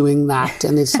 and it's doing that,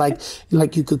 and it's like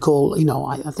you could call, you know,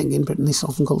 I think in Britain it's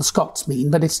often called the Scots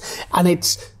mean,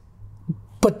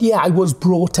 But yeah, I was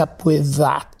brought up with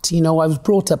that. You know, I was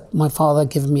brought up, my father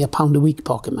giving me £1 a week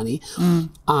pocket money,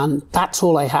 and that's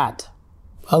all I had.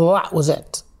 That was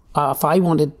it. If I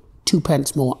wanted 2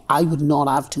 pence more, I would not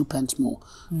have 2 pence more.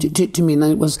 To me, and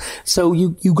it was, so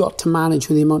you got to manage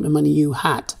with the amount of money you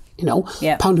had. You know,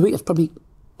 £1 a week,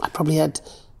 I probably had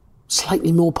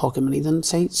slightly more pocket money than,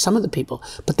 say, some of the people.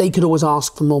 But they could always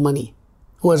ask for more money,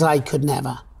 whereas I could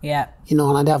never. Yeah. You know,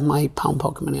 and I'd have my £1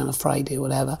 pocket money on a Friday or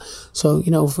whatever. So, you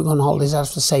know, if we go on holidays, I'd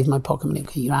have to save my pocket money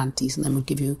for your aunties, and then we'd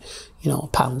give you, you know,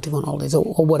 £1 to go on holidays or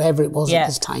whatever it was at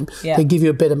this time. Yeah. They'd give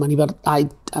you a bit of money, but my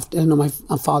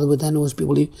father would then always be,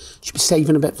 well, you should be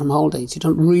saving a bit from holidays. You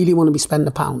don't really want to be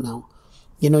spending £1 now.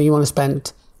 You know, you want to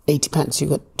spend 80 pence, you've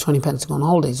got 20 pence to go on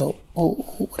holidays or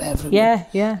whatever.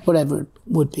 Whatever it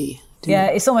would be. Yeah,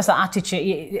 it's almost that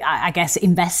attitude, I guess,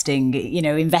 investing in, you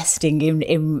know,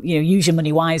 use your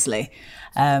money wisely.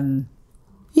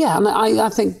 Yeah, and I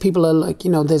think people are like, you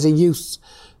know, there's a youth,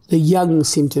 the young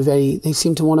seem to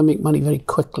want to make money very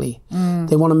quickly.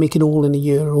 They want to make it all in a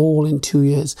year, or all in 2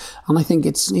 years. And I think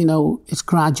it's, you know, it's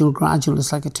gradual.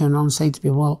 It's like I turn around and say to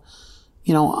people, well,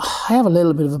 you know, I have a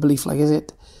little bit of a belief, like,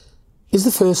 is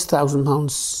the first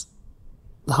 £1,000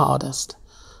 the hardest?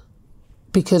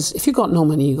 because if you got no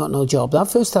money, you got no job.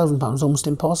 That first £1,000 is almost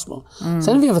impossible. So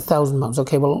then if you have £1,000,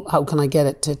 okay, well, how can I get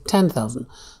it to 10,000?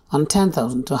 And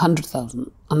 10,000 to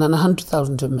 100,000, and then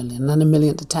 100,000 to 1 million, and then 1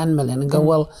 million to 10 million, and go,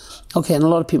 well, okay, and a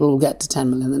lot of people will get to 10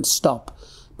 million and stop.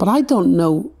 But I don't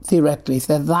know, theoretically, if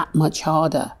they're that much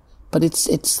harder. But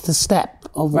it's the step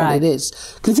of what it is.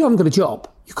 Because if you haven't got a job,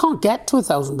 you can't get to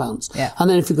 £1,000. Yeah. And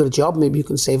then if you've got a job, maybe you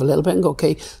can save a little bit and go,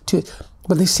 okay,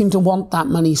 but they seem to want that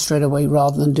money straight away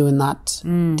rather than doing that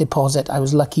deposit. I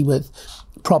was lucky with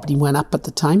property went up at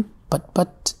the time,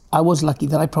 but I was lucky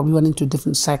that I probably went into a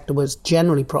different sector where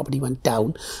generally property went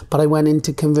down, but I went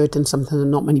into converting something that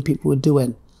not many people were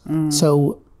doing.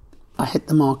 So I hit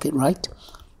the market right.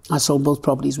 I sold both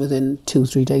properties within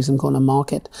 2-3 days of going to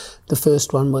market. The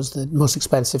first one was the most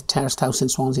expensive terraced house in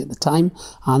Swansea at the time,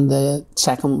 and the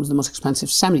second one was the most expensive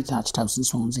semi-detached house in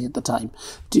Swansea at the time.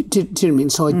 Do you know what I mean?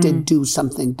 So I did do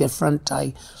something different.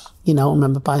 I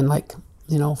remember buying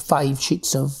 5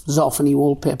 sheets of Zoffany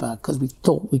wallpaper because we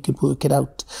thought we could work it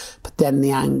out. But then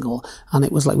the angle, and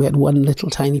it was like we had one little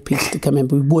tiny piece to come in,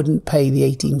 but we wouldn't pay the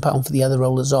 £18 for the other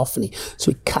roll of Zoffany.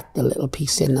 So we cut the little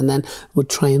piece in and then would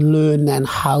try and learn then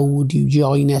how would you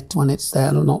join it when it's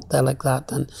there or not there like that.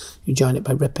 And you join it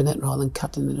by ripping it rather than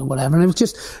cutting it or whatever. And it was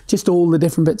just all the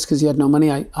different bits because you had no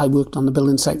money. I worked on the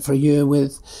building site for a year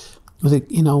with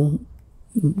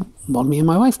what me and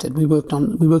my wife did. We worked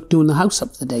doing the house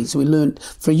up for the day, so we learned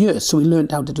for a year. So we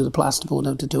learned how to do the plasterboard,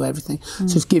 how to do everything.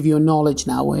 So it's give you a knowledge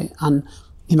now. And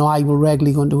I will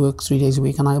regularly go into work 3 days a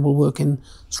week, and I will work in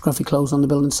scruffy clothes on the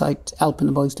building site, helping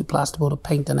the boys do plasterboard or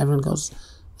paint, and everyone goes,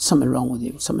 something wrong with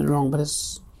you, something wrong. But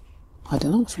it's, I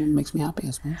don't know, it makes me happy,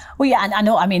 I suppose. Well, yeah, and I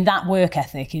know, I mean, that work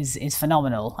ethic is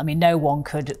phenomenal. I mean, no one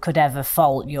could ever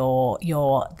fault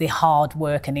the hard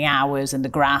work and the hours and the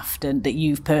graft and that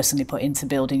you've personally put into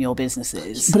building your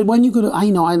businesses. But when you go to,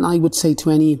 and I would say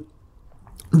to any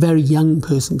very young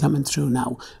person coming through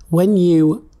now, when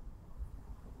you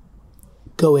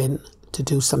go in to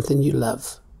do something you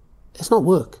love, it's not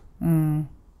work.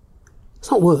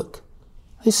 It's not work.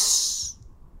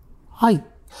 I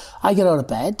get out of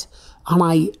bed and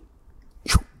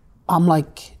I'm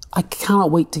like, I cannot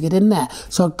wait to get in there.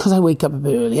 So, because I wake up a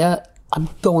bit earlier, I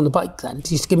go on the bike then,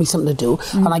 just give me something to do,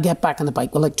 and I get back on the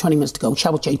bike with 20 minutes to go,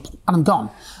 shower change, and I'm gone.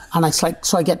 And it's like,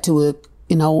 so I get to work,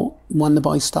 when the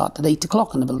boys start at 8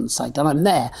 o'clock on the building site, and I'm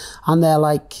there, and they're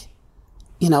like,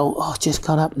 just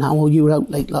got up now, or you were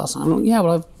out late last night. I'm like, yeah,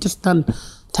 well, I've just done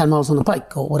 10 miles on the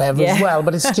bike or whatever as well.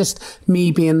 But it's just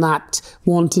me being that,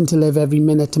 wanting to live every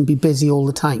minute and be busy all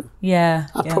the time. Yeah.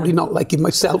 I'm probably not liking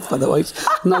myself otherwise.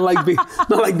 not like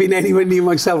being anywhere near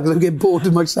myself because I'm getting bored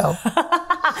with myself.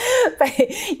 But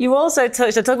you also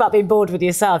touched, I talked about being bored with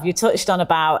yourself, you touched on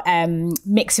about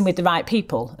mixing with the right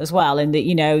people as well, and that,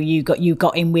 you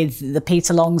got in with the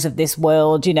Peter Longs of this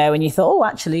world, and you thought, oh,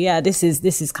 actually, yeah, this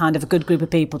is kind of a good group of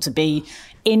people to be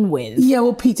in with. Yeah,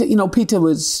 well, Peter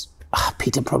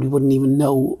Peter probably wouldn't even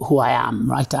know who I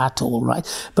am, right, at all, right?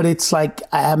 But it's like,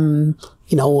 but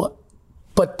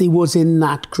he was in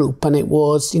that group, and it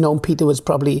was, Peter was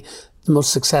probably the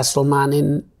most successful man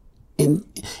in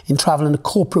travel in the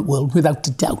corporate world, without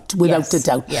a doubt.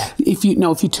 Yeah. If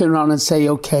you turn around and say,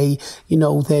 okay,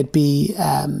 there'd be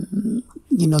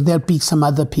there'll be some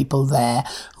other people there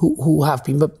who have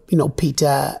been, but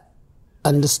Peter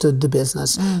understood the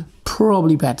business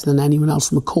probably better than anyone else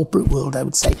from a corporate world, I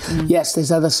would say. Yes,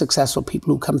 there's other successful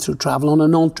people who come through travel on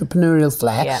an entrepreneurial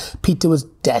flair. Yeah. Peter was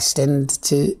destined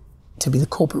to be the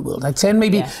corporate world, I'd say, and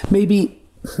maybe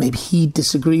he'd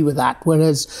disagree with that.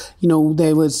 Whereas,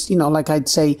 there was, like I'd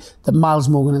say that Miles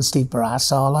Morgan and Steve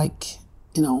Barras are like,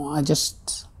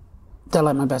 they're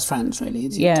like my best friends, really.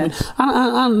 Yeah.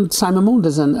 And Simon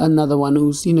Maunders, another one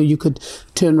who's, you could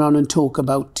turn around and talk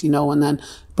about, and then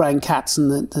Brian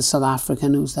Katzen, the South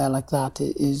African who's there like that,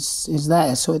 is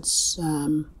there. So it's,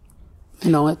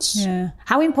 it's... Yeah.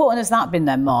 How important has that been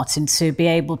then, Martin, to be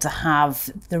able to have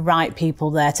the right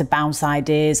people there to bounce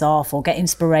ideas off or get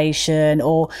inspiration,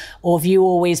 or have you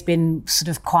always been sort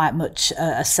of quite much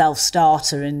a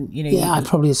self-starter and, Yeah, I'm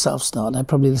probably a self-starter. I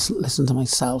probably listen to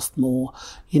myself more.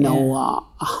 I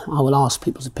will ask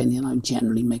people's opinion. I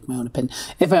generally make my own opinion.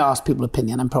 If I ask people's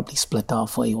opinion, I'm probably split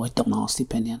halfway, or I don't ask the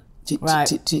opinion. Do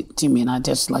you mean I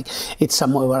just like, it's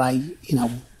somewhere where I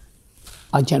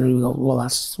generally go, well,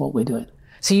 that's what we're doing.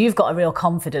 So you've got a real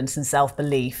confidence and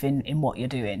self-belief in what you're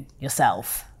doing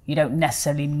yourself. You don't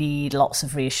necessarily need lots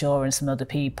of reassurance from other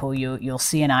people. You'll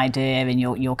see an idea and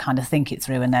you'll kind of think it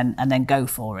through and then go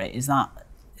for it. Is that?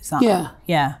 Yeah.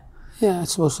 Yeah. Yeah, I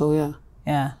suppose so, yeah.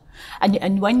 Yeah.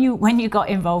 And when you got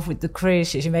involved with the cruise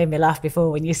ships, you made me laugh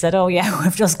before when you said, "Oh yeah,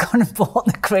 we've just gone and bought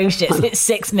the cruise ships. It's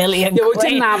 6 million." Yeah, we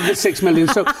didn't have the 6 million.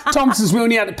 So Thompson's, we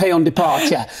only had to pay on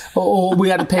departure, or we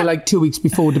had to pay like 2 weeks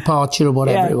before departure or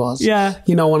whatever it was. Yeah.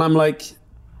 You know, and I'm like,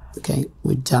 okay,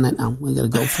 we've done it now. We're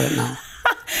going to go for it now.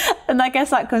 And I guess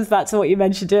that comes back to what you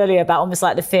mentioned earlier about almost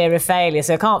like the fear of failure.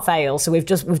 So I can't fail. So we've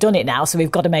done it now. So we've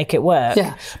got to make it work.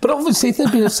 Yeah. But obviously, if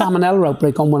there'd been a salmonella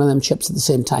outbreak on one of them ships at the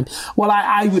same time, well,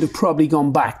 I would have probably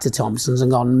gone back to Thompson's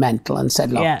and gone mental and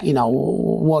said, look, you know,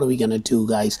 what are we going to do,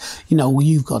 guys? You know,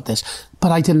 you've got this.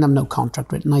 But I didn't have no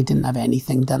contract written. I didn't have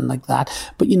anything done like that.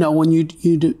 But, you know, when you'd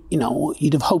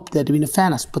have hoped there'd been a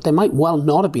fairness, but there might well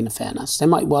not have been a fairness. There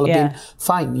might well have been,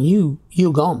 fine,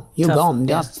 you're gone. You're tough, gone.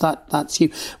 Yeah. That's you.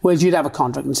 Whereas you'd have a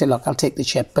contract and say, look, I'll take the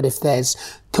ship, but if there's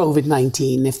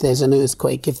COVID-19, if there's an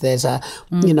earthquake, if there's a,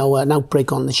 you know, an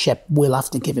outbreak on the ship, we'll have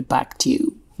to give it back to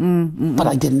you. But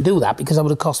I didn't do that because that would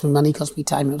have cost me money, cost me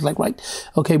time. It was like, right,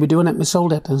 okay, we're doing it. We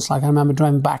sold it. And it's like, I remember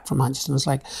driving back from Manchester and it's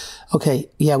like, okay,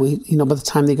 yeah, by the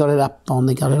time they got it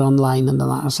they got it online and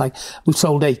all that. It's like, we've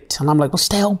sold 8. And I'm like, well,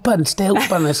 stay open.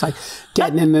 And it's like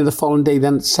getting in there the following day,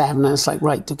 then at 7. And it's like,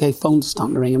 right, okay, phones are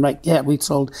starting to ring. And right, yeah, we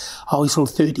sold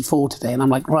 34 today. And I'm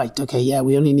like, right, okay, yeah,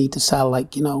 we only need to sell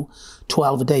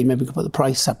 12 a day, maybe we could put the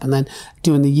price up, and then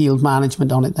doing the yield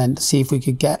management on it then to see if we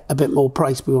could get a bit more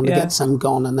price. We want to get some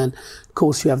gone, and then of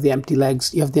course you have the empty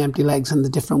legs. You have the empty legs and the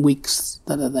different weeks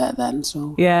that are there then.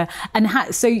 So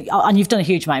and you've done a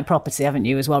huge amount in property, haven't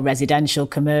you, as well? Residential,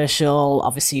 commercial.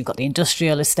 Obviously, you've got the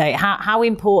industrial estate. How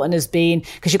important has been,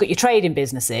 because you've got your trading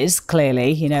businesses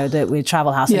clearly, you know, with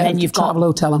Travel House, and then you've got travel,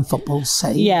 hotel, and football.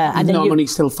 And then normally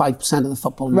still 5% of the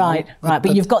football. Right.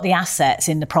 But you've got the assets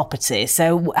in the property.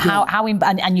 So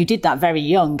and you did that very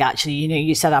young, actually. You know,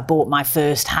 you said I bought my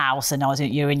first house, and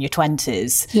you were in your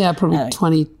 20s. Yeah, probably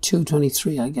 22,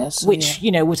 23, I guess. Which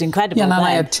you know was incredible. Yeah, and then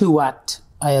I had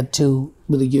two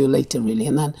with a year later, really,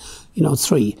 and then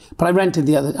 3. But I rented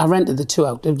the 2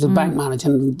 out. It was a bank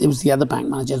manager, and it was the other bank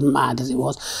manager, as mad as it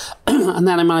was. And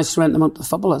then I managed to rent them out to the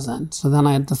footballers then. So then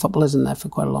I had the footballers in there for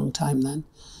quite a long time then.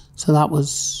 So that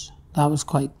was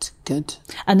quite good.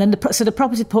 And then the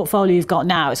property portfolio you've got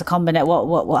now, it's a combination.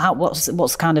 What's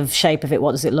the kind of shape of it?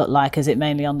 What does it look like? Is it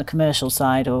mainly on the commercial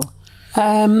side or?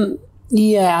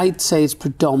 Yeah, I'd say it's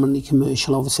predominantly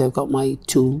commercial. Obviously, I got my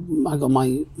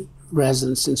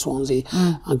residence in Swansea.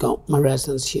 I got my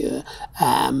residence here,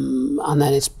 and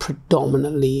then it's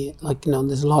predominantly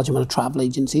there's a large amount of travel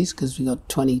agencies because we got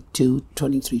 22,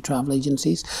 23 travel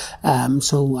agencies.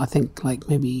 So I think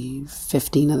maybe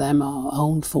 15 of them are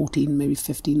owned, 14, maybe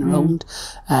 15 are owned,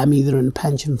 either in a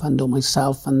pension fund or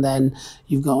myself. And then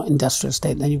you've got industrial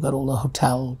estate. Then you've got all the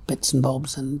hotel bits and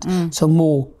bobs, and so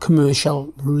more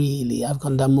commercial. Really, I've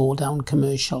gone more down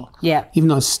commercial. Yeah. Even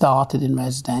though I started in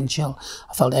residential,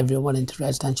 I felt everyone went into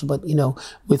residential, but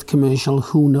with commercial,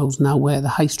 who knows now where the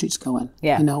high street's going?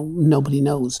 Yeah. Nobody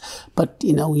knows. But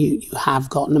you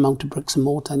have got an amount of bricks and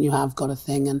mortar, and you have got a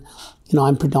thing, and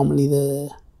I'm predominantly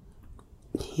the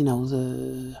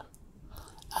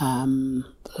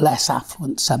less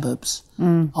affluent suburbs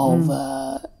of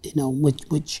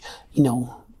which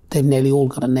they've nearly all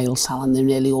got a nail salon, they've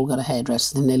nearly all got a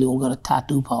hairdresser, they've nearly all got a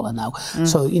tattoo parlour now.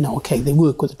 So, they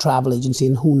work with a travel agency,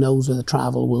 and who knows where the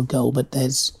travel will go, but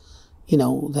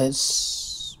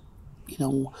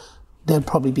there'll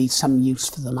probably be some use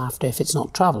for them after if it's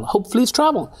not travel. Hopefully it's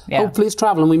travel. Yeah. Hopefully it's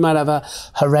travel, and we might have a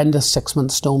horrendous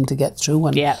 6-month storm to get through,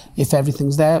 and if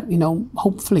everything's there,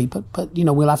 hopefully, but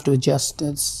we'll have to adjust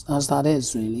as that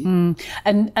is, really.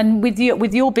 And with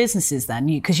your businesses then,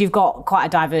 because you've got quite a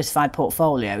diversified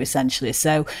portfolio essentially,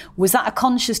 so was that a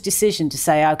conscious decision to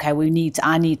say, okay,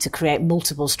 I need to create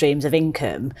multiple streams of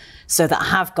income so that I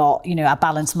have got, I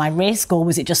balance my risk, or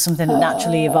was it just something that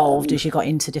naturally evolved as you got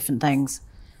into different things?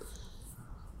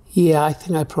 Yeah, I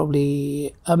think I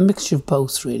probably a mixture of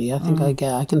both, really. I think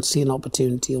I can see an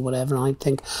opportunity or whatever, and I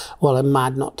think, well, I'm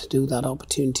mad not to do that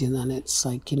opportunity. And then it's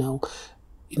like, you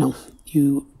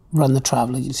run the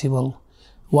travel agency. Well,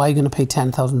 why are you going to pay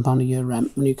 £10,000 a year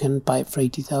rent when you can buy it for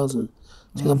 80,000? So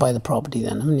you're going to buy the property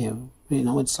then, haven't you?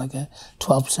 It's like a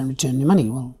 12% return on your money.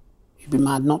 Well, you'd be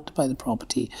mad not to buy the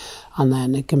property. And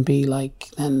then it can be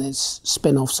like, then there's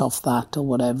spin-offs off that or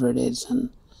whatever it is, and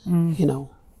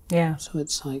Yeah. So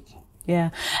it's like... Yeah.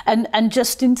 And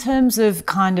just in terms of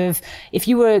kind of, if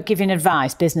you were giving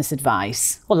advice, business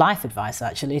advice, or life advice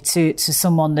actually, to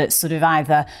someone that's sort of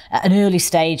either at an early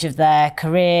stage of their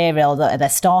career, or they're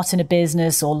starting a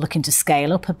business or looking to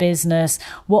scale up a business,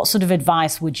 what sort of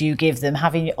advice would you give them,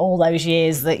 having all those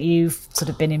years that you've sort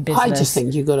of been in business? I just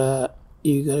think you gotta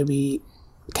be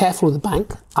careful with the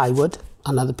bank. I would.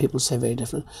 and other people say very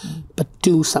different. But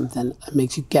do something that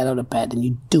makes you get out of bed and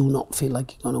you do not feel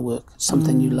like you're going to work.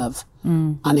 Something you love.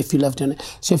 And if you love doing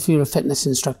it. So if you're a fitness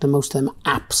instructor, most of them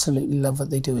absolutely love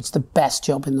what they do. It's the best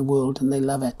job in the world and they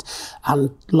love it. And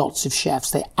lots of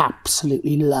chefs, they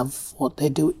absolutely love what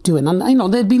they're doing. And, you know,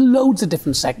 there'd be loads of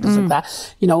different sectors like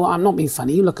that. You know, I'm not being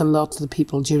funny. You look at lots of the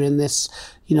people during this,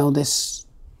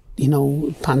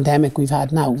 pandemic we've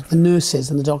had now, the nurses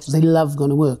and the doctors, they love going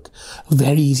to work.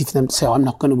 Very easy for them to say, oh, I'm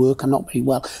not going to work, I'm not very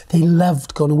well. They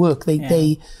loved going to work.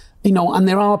 They and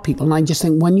there are people, and I just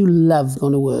think when you love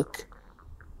going to work,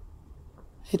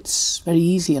 it's very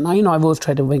easy. And I've always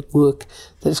tried to make work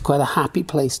that's quite a happy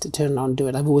place to turn around and do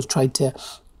it. I've always tried to,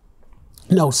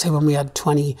 say when we had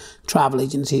 20 travel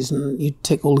agencies and you'd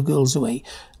take all the girls away,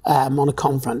 on a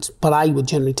conference, but I would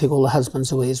generally take all the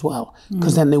husbands away as well,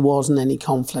 because then there wasn't any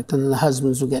conflict, and then the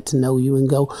husbands would get to know you and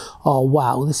go, oh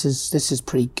wow, this is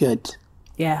pretty good.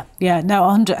 Yeah, no,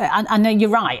 100. I know you're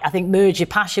right. I think merge your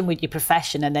passion with your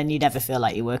profession, and then you never feel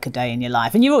like you work a day in your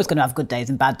life. And you're always going to have good days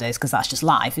and bad days, because that's just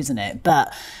life, isn't it?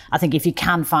 But I think if you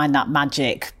can find that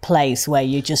magic place where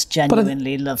you just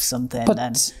genuinely love something,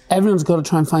 then everyone's got to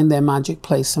try and find their magic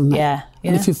place, haven't they? Yeah.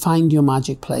 And if you find your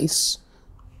magic place,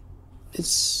 I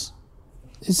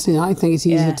think it's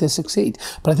easier to succeed.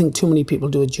 But I think too many people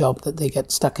do a job that they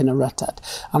get stuck in a rut at.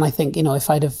 And I think,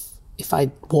 if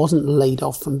I wasn't laid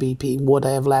off from BP, would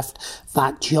I have left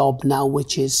that job now,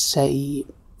 which is, say,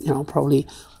 probably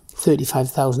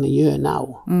 35,000 a year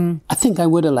now? I think I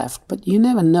would have left, but you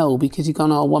never know, because you're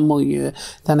going, oh, one more year,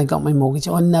 then I got my mortgage,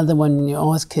 oh, another one,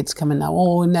 oh, his kid's coming now,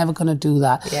 oh, we're never going to do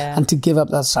that. Yeah. And to give up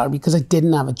that salary because I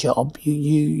didn't have a job,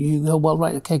 you go, well,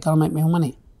 right, okay, got to make my own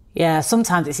money. Yeah,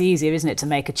 sometimes it's easier, isn't it, to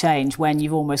make a change when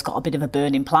you've almost got a bit of a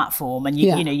burning platform, and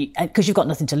because you've got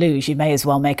nothing to lose, you may as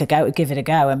well give it a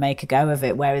go and make a go of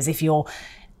it. Whereas if you're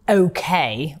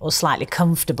okay or slightly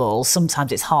comfortable,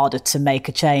 sometimes it's harder to make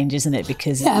a change, isn't it?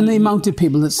 Because and the amount of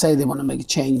people that say they want to make a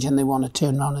change and they want to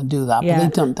turn around and do that, but they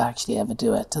don't actually ever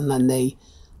do it, and then they,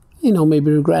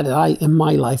 maybe regret it. In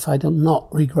my life, I do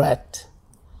not regret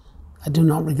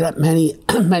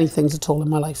many things at all in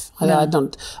my life. No. I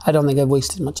don't think I've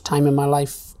wasted much time in my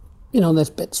life. There's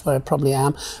bits where I probably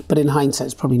am, but in hindsight,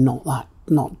 it's probably not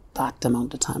that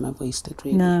amount of time I've wasted,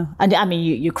 really. No, and I mean,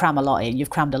 you cram a lot in. You've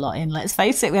crammed a lot in. Let's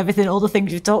face it, with all the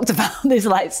things you've talked about, there's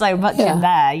like so much in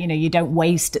there. You don't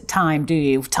waste time, do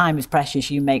you? Time is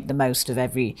precious. You make the most of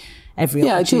every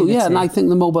opportunity. I do. Yeah, and I think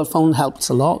the mobile phone helps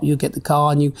a lot. You get the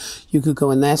car and you could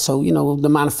go in there. So the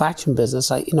manufacturing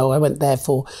business, I went there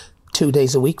for 2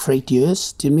 days a week for 8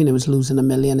 years. Do you mean it was losing $1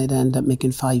 million? It ended up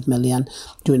making $5 million,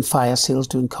 doing fire sales,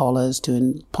 doing collars,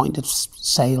 doing point of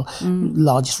sale,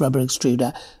 largest rubber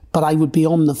extruder. But I would be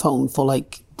on the phone for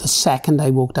the second I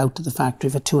walked out to the factory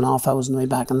for 2.5 hours on the way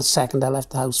back, and the second I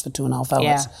left the house for 2.5 hours.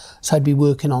 Yeah. So I'd be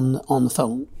working on the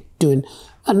phone, doing,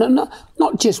 and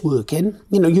not just working.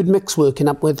 You'd mix working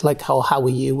up with how are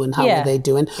you and how are they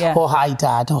doing? Yeah. Or hi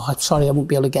Dad. Oh, I'm sorry I won't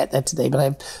be able to get there today,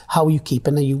 but how are you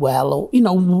keeping? Are you well? Or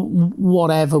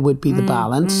whatever would be the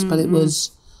balance. But it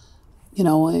was,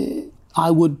 I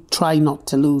would try not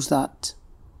to lose that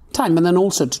time, and then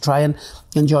also to try and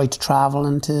enjoy to travel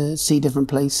and to see different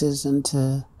places, and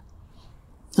to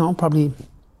probably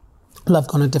love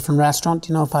going to a different restaurant.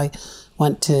 If I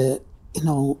went to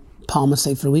Palma,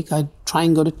 say, for a week, I'd try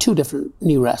and go to 2 different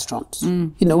new restaurants.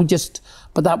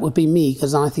 But that would be me,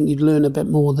 because I think you'd learn a bit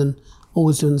more than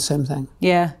always doing the same thing.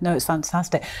 Yeah, no, it's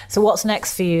fantastic. So what's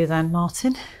next for you then,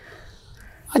 Martin?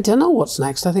 I don't know what's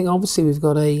next. I think obviously we've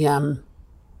got we've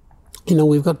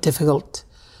got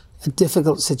a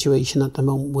difficult situation at the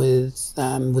moment with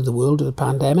the world, with the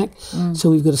pandemic. So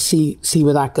we've got to see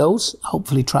where that goes.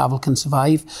 Hopefully travel can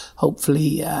survive.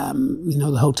 Hopefully,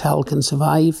 the hotel can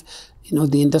survive.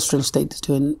 The industrial estate is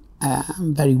doing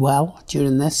very well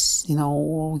during this. We've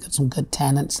got some good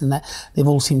tenants, and they've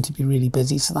all seemed to be really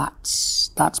busy. So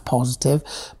that's positive.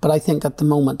 But I think at the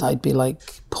moment I'd be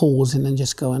pausing and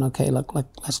just going, okay, look,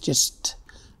 let's just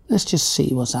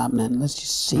see what's happening. Let's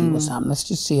just see what's happening. Let's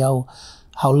just see how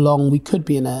long we could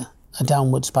be in a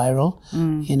downward spiral.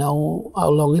 How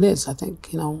long it is. I think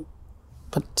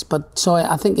But so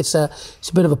I think it's a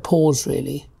bit of a pause,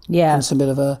 really. Yeah. And it's a bit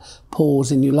of a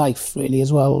pause in your life, really,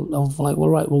 as well, of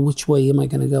which way am I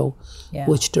going to go? Yeah.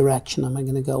 Which direction am I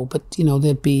going to go? But,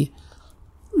 there'd be,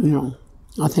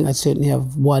 I think I'd certainly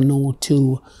have 1 or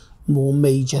 2 more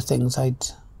major things I'd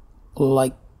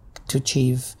like to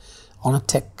achieve on a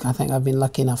tick. I think I've been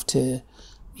lucky enough to,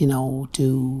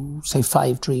 do, say,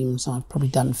 5 dreams. I've probably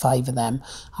done 5 of them.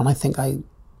 And I think I'd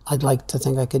like to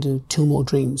think I could do 2 more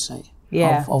dreams, say.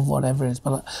 of whatever it is.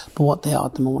 But what they are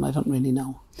at the moment, I don't really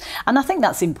know. And I think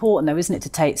that's important, though, isn't it, to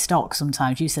take stock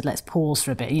sometimes? You said, let's pause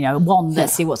for a bit.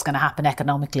 Let's see what's going to happen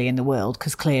economically in the world,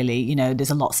 because clearly, there's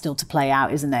a lot still to play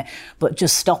out, isn't there? But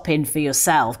just stop in for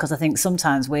yourself, because I think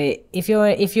sometimes if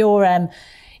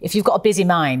you've got a busy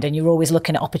mind and you're always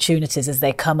looking at opportunities as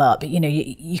they come up,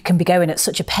 you can be going at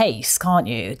such a pace, can't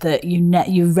you, that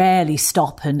you rarely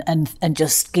stop and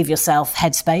just give yourself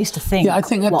headspace to think. Yeah, I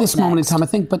think at this moment in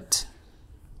time, but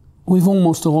we've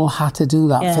almost all had to do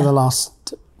that for the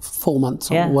last 4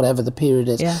 months or whatever the period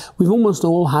is. Yeah. We've almost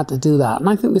all had to do that. And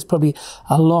I think there's probably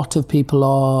a lot of people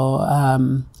are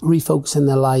refocusing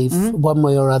their life one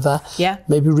way or other. Yeah.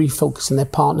 Maybe refocusing their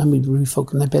partner, maybe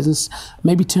refocusing their business.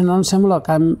 Maybe turn around and say, well, look,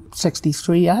 I'm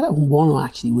 63, I don't want to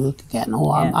actually work again,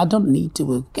 or I don't need to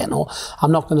work again, or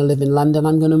I'm not going to live in London,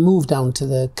 I'm going to move down to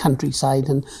the countryside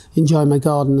and enjoy my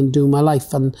garden and do my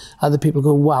life. And other people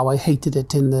go, wow, I hated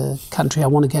it in the country, I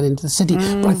want to get into the city.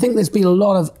 But I think there's been a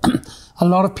lot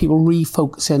of people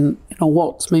refocusing,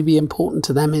 what's maybe important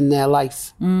to them in their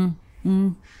life.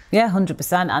 Yeah,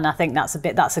 100%. And I think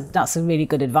that's a really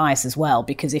good advice as well,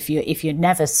 because if you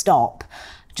never stop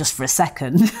just for a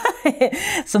second,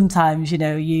 sometimes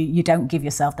you don't give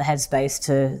yourself the headspace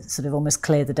to sort of almost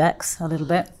clear the decks a little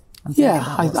bit. I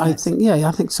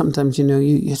think sometimes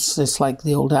it's like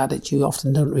the old adage, you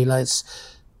often don't realise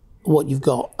what you've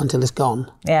got until it's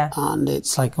gone. Yeah. And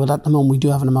it's like, well, at the moment we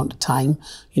do have an amount of time,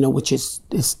 which is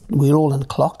we're all on a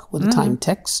clock where the time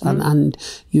ticks, and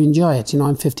you enjoy it.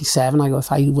 I'm 57.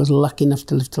 If I was lucky enough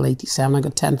to live till 87, I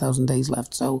got 10,000 days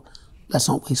left. So let's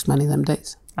not waste many of them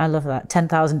days. I love that.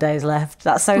 10,000 days left.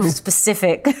 That's so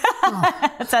specific.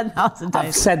 10,000 days.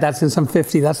 I've said that since I'm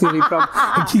 50. That's the only problem.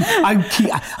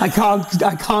 I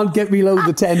can't get below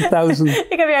the 10,000. You're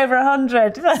going to be over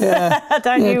 100.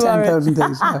 Don't you worry. 10,000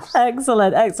 days left.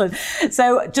 Excellent.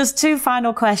 So just 2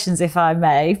 final questions, if I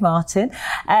may, Martin.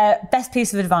 Best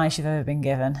piece of advice you've ever been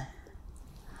given?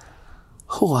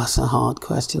 Oh, that's a hard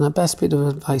question. The best bit of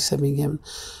advice I've been given.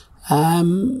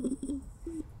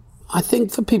 I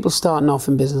think for people starting off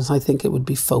in business, I think it would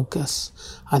be focus.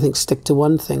 I think stick to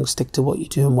one thing, stick to what you're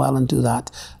doing well and do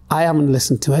that. I haven't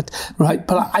listened to it, right?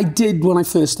 But I did when I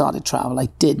first started travel.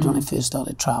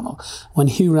 When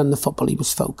Hugh ran the football, he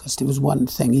was focused. It was one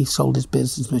thing. He sold his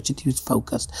business merchant. He was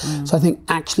focused. So I think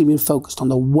actually being focused on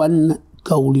the one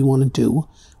goal you want to do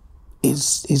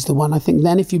is the one. I think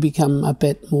then if you become a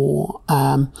bit more,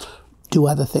 do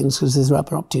other things because there's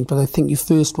other opportunities. But I think your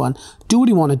first one, do what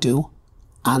you want to do,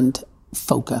 and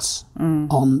focus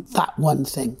on that one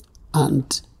thing.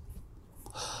 And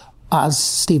as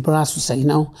Steve Barras would say,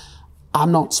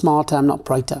 I'm not smarter, I'm not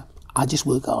brighter, I just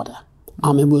work harder.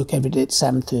 I'm in work every day at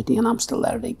 7:30 and I'm still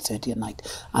there at 8:30 at night.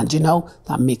 And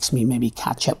that makes me maybe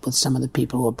catch up with some of the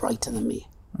people who are brighter than me.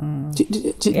 Do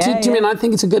you mean I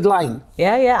think it's a good line?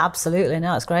 Yeah, absolutely.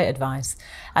 No, it's great advice.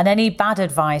 And any bad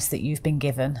advice that you've been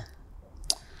given?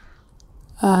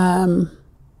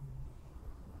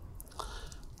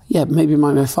 Yeah, maybe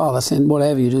my father saying,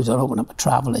 whatever you do, don't open up a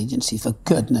travel agency. For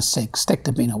goodness sake, stick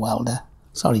to being a welder.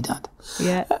 Sorry, Dad.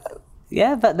 Yeah.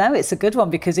 Yeah, but no, it's a good one,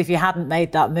 because if you hadn't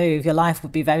made that move, your life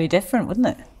would be very different, wouldn't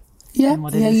it? Yeah,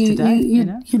 what it is today,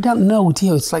 you don't know, do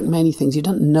you? It's like many things. You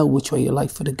don't know which way your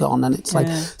life would have gone. And it's like,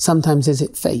 sometimes is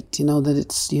it fate,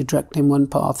 that you're directed in one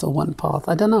path or one path?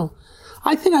 I don't know.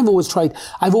 I think I've always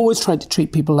tried to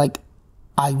treat people like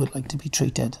I would like to be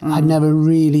treated. I've never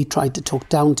really tried to talk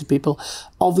down to people.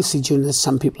 Obviously, during this,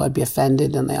 some people I'd be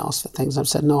offended and they ask for things. I've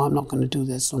said, no, I'm not going to do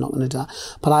this, I'm not going to do that.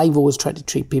 But I've always tried to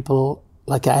treat people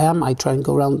like I am. I try and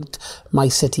go around my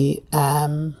city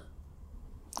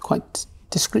quite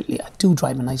discreetly. I do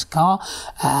drive a nice car,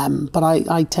 but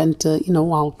I tend to,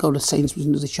 I'll go to Sainsbury's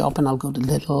and do the shopping, I'll go to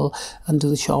Lidl and do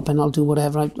the shopping, I'll do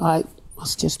whatever.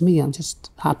 That's just me. I'm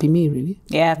just happy me, really.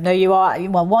 Yeah, no, you are.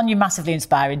 Well, 1, you're massively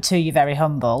inspiring. 2, you're very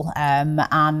humble.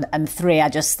 And 3, I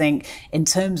just think in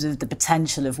terms of the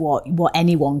potential of what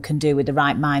anyone can do with the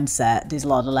right mindset, there's a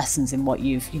lot of lessons in what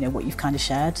you've kind of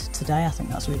shared today. I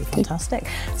think that's really fantastic.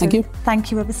 Thank you.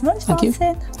 Thank you ever so much,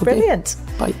 Martin. Brilliant.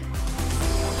 Bye.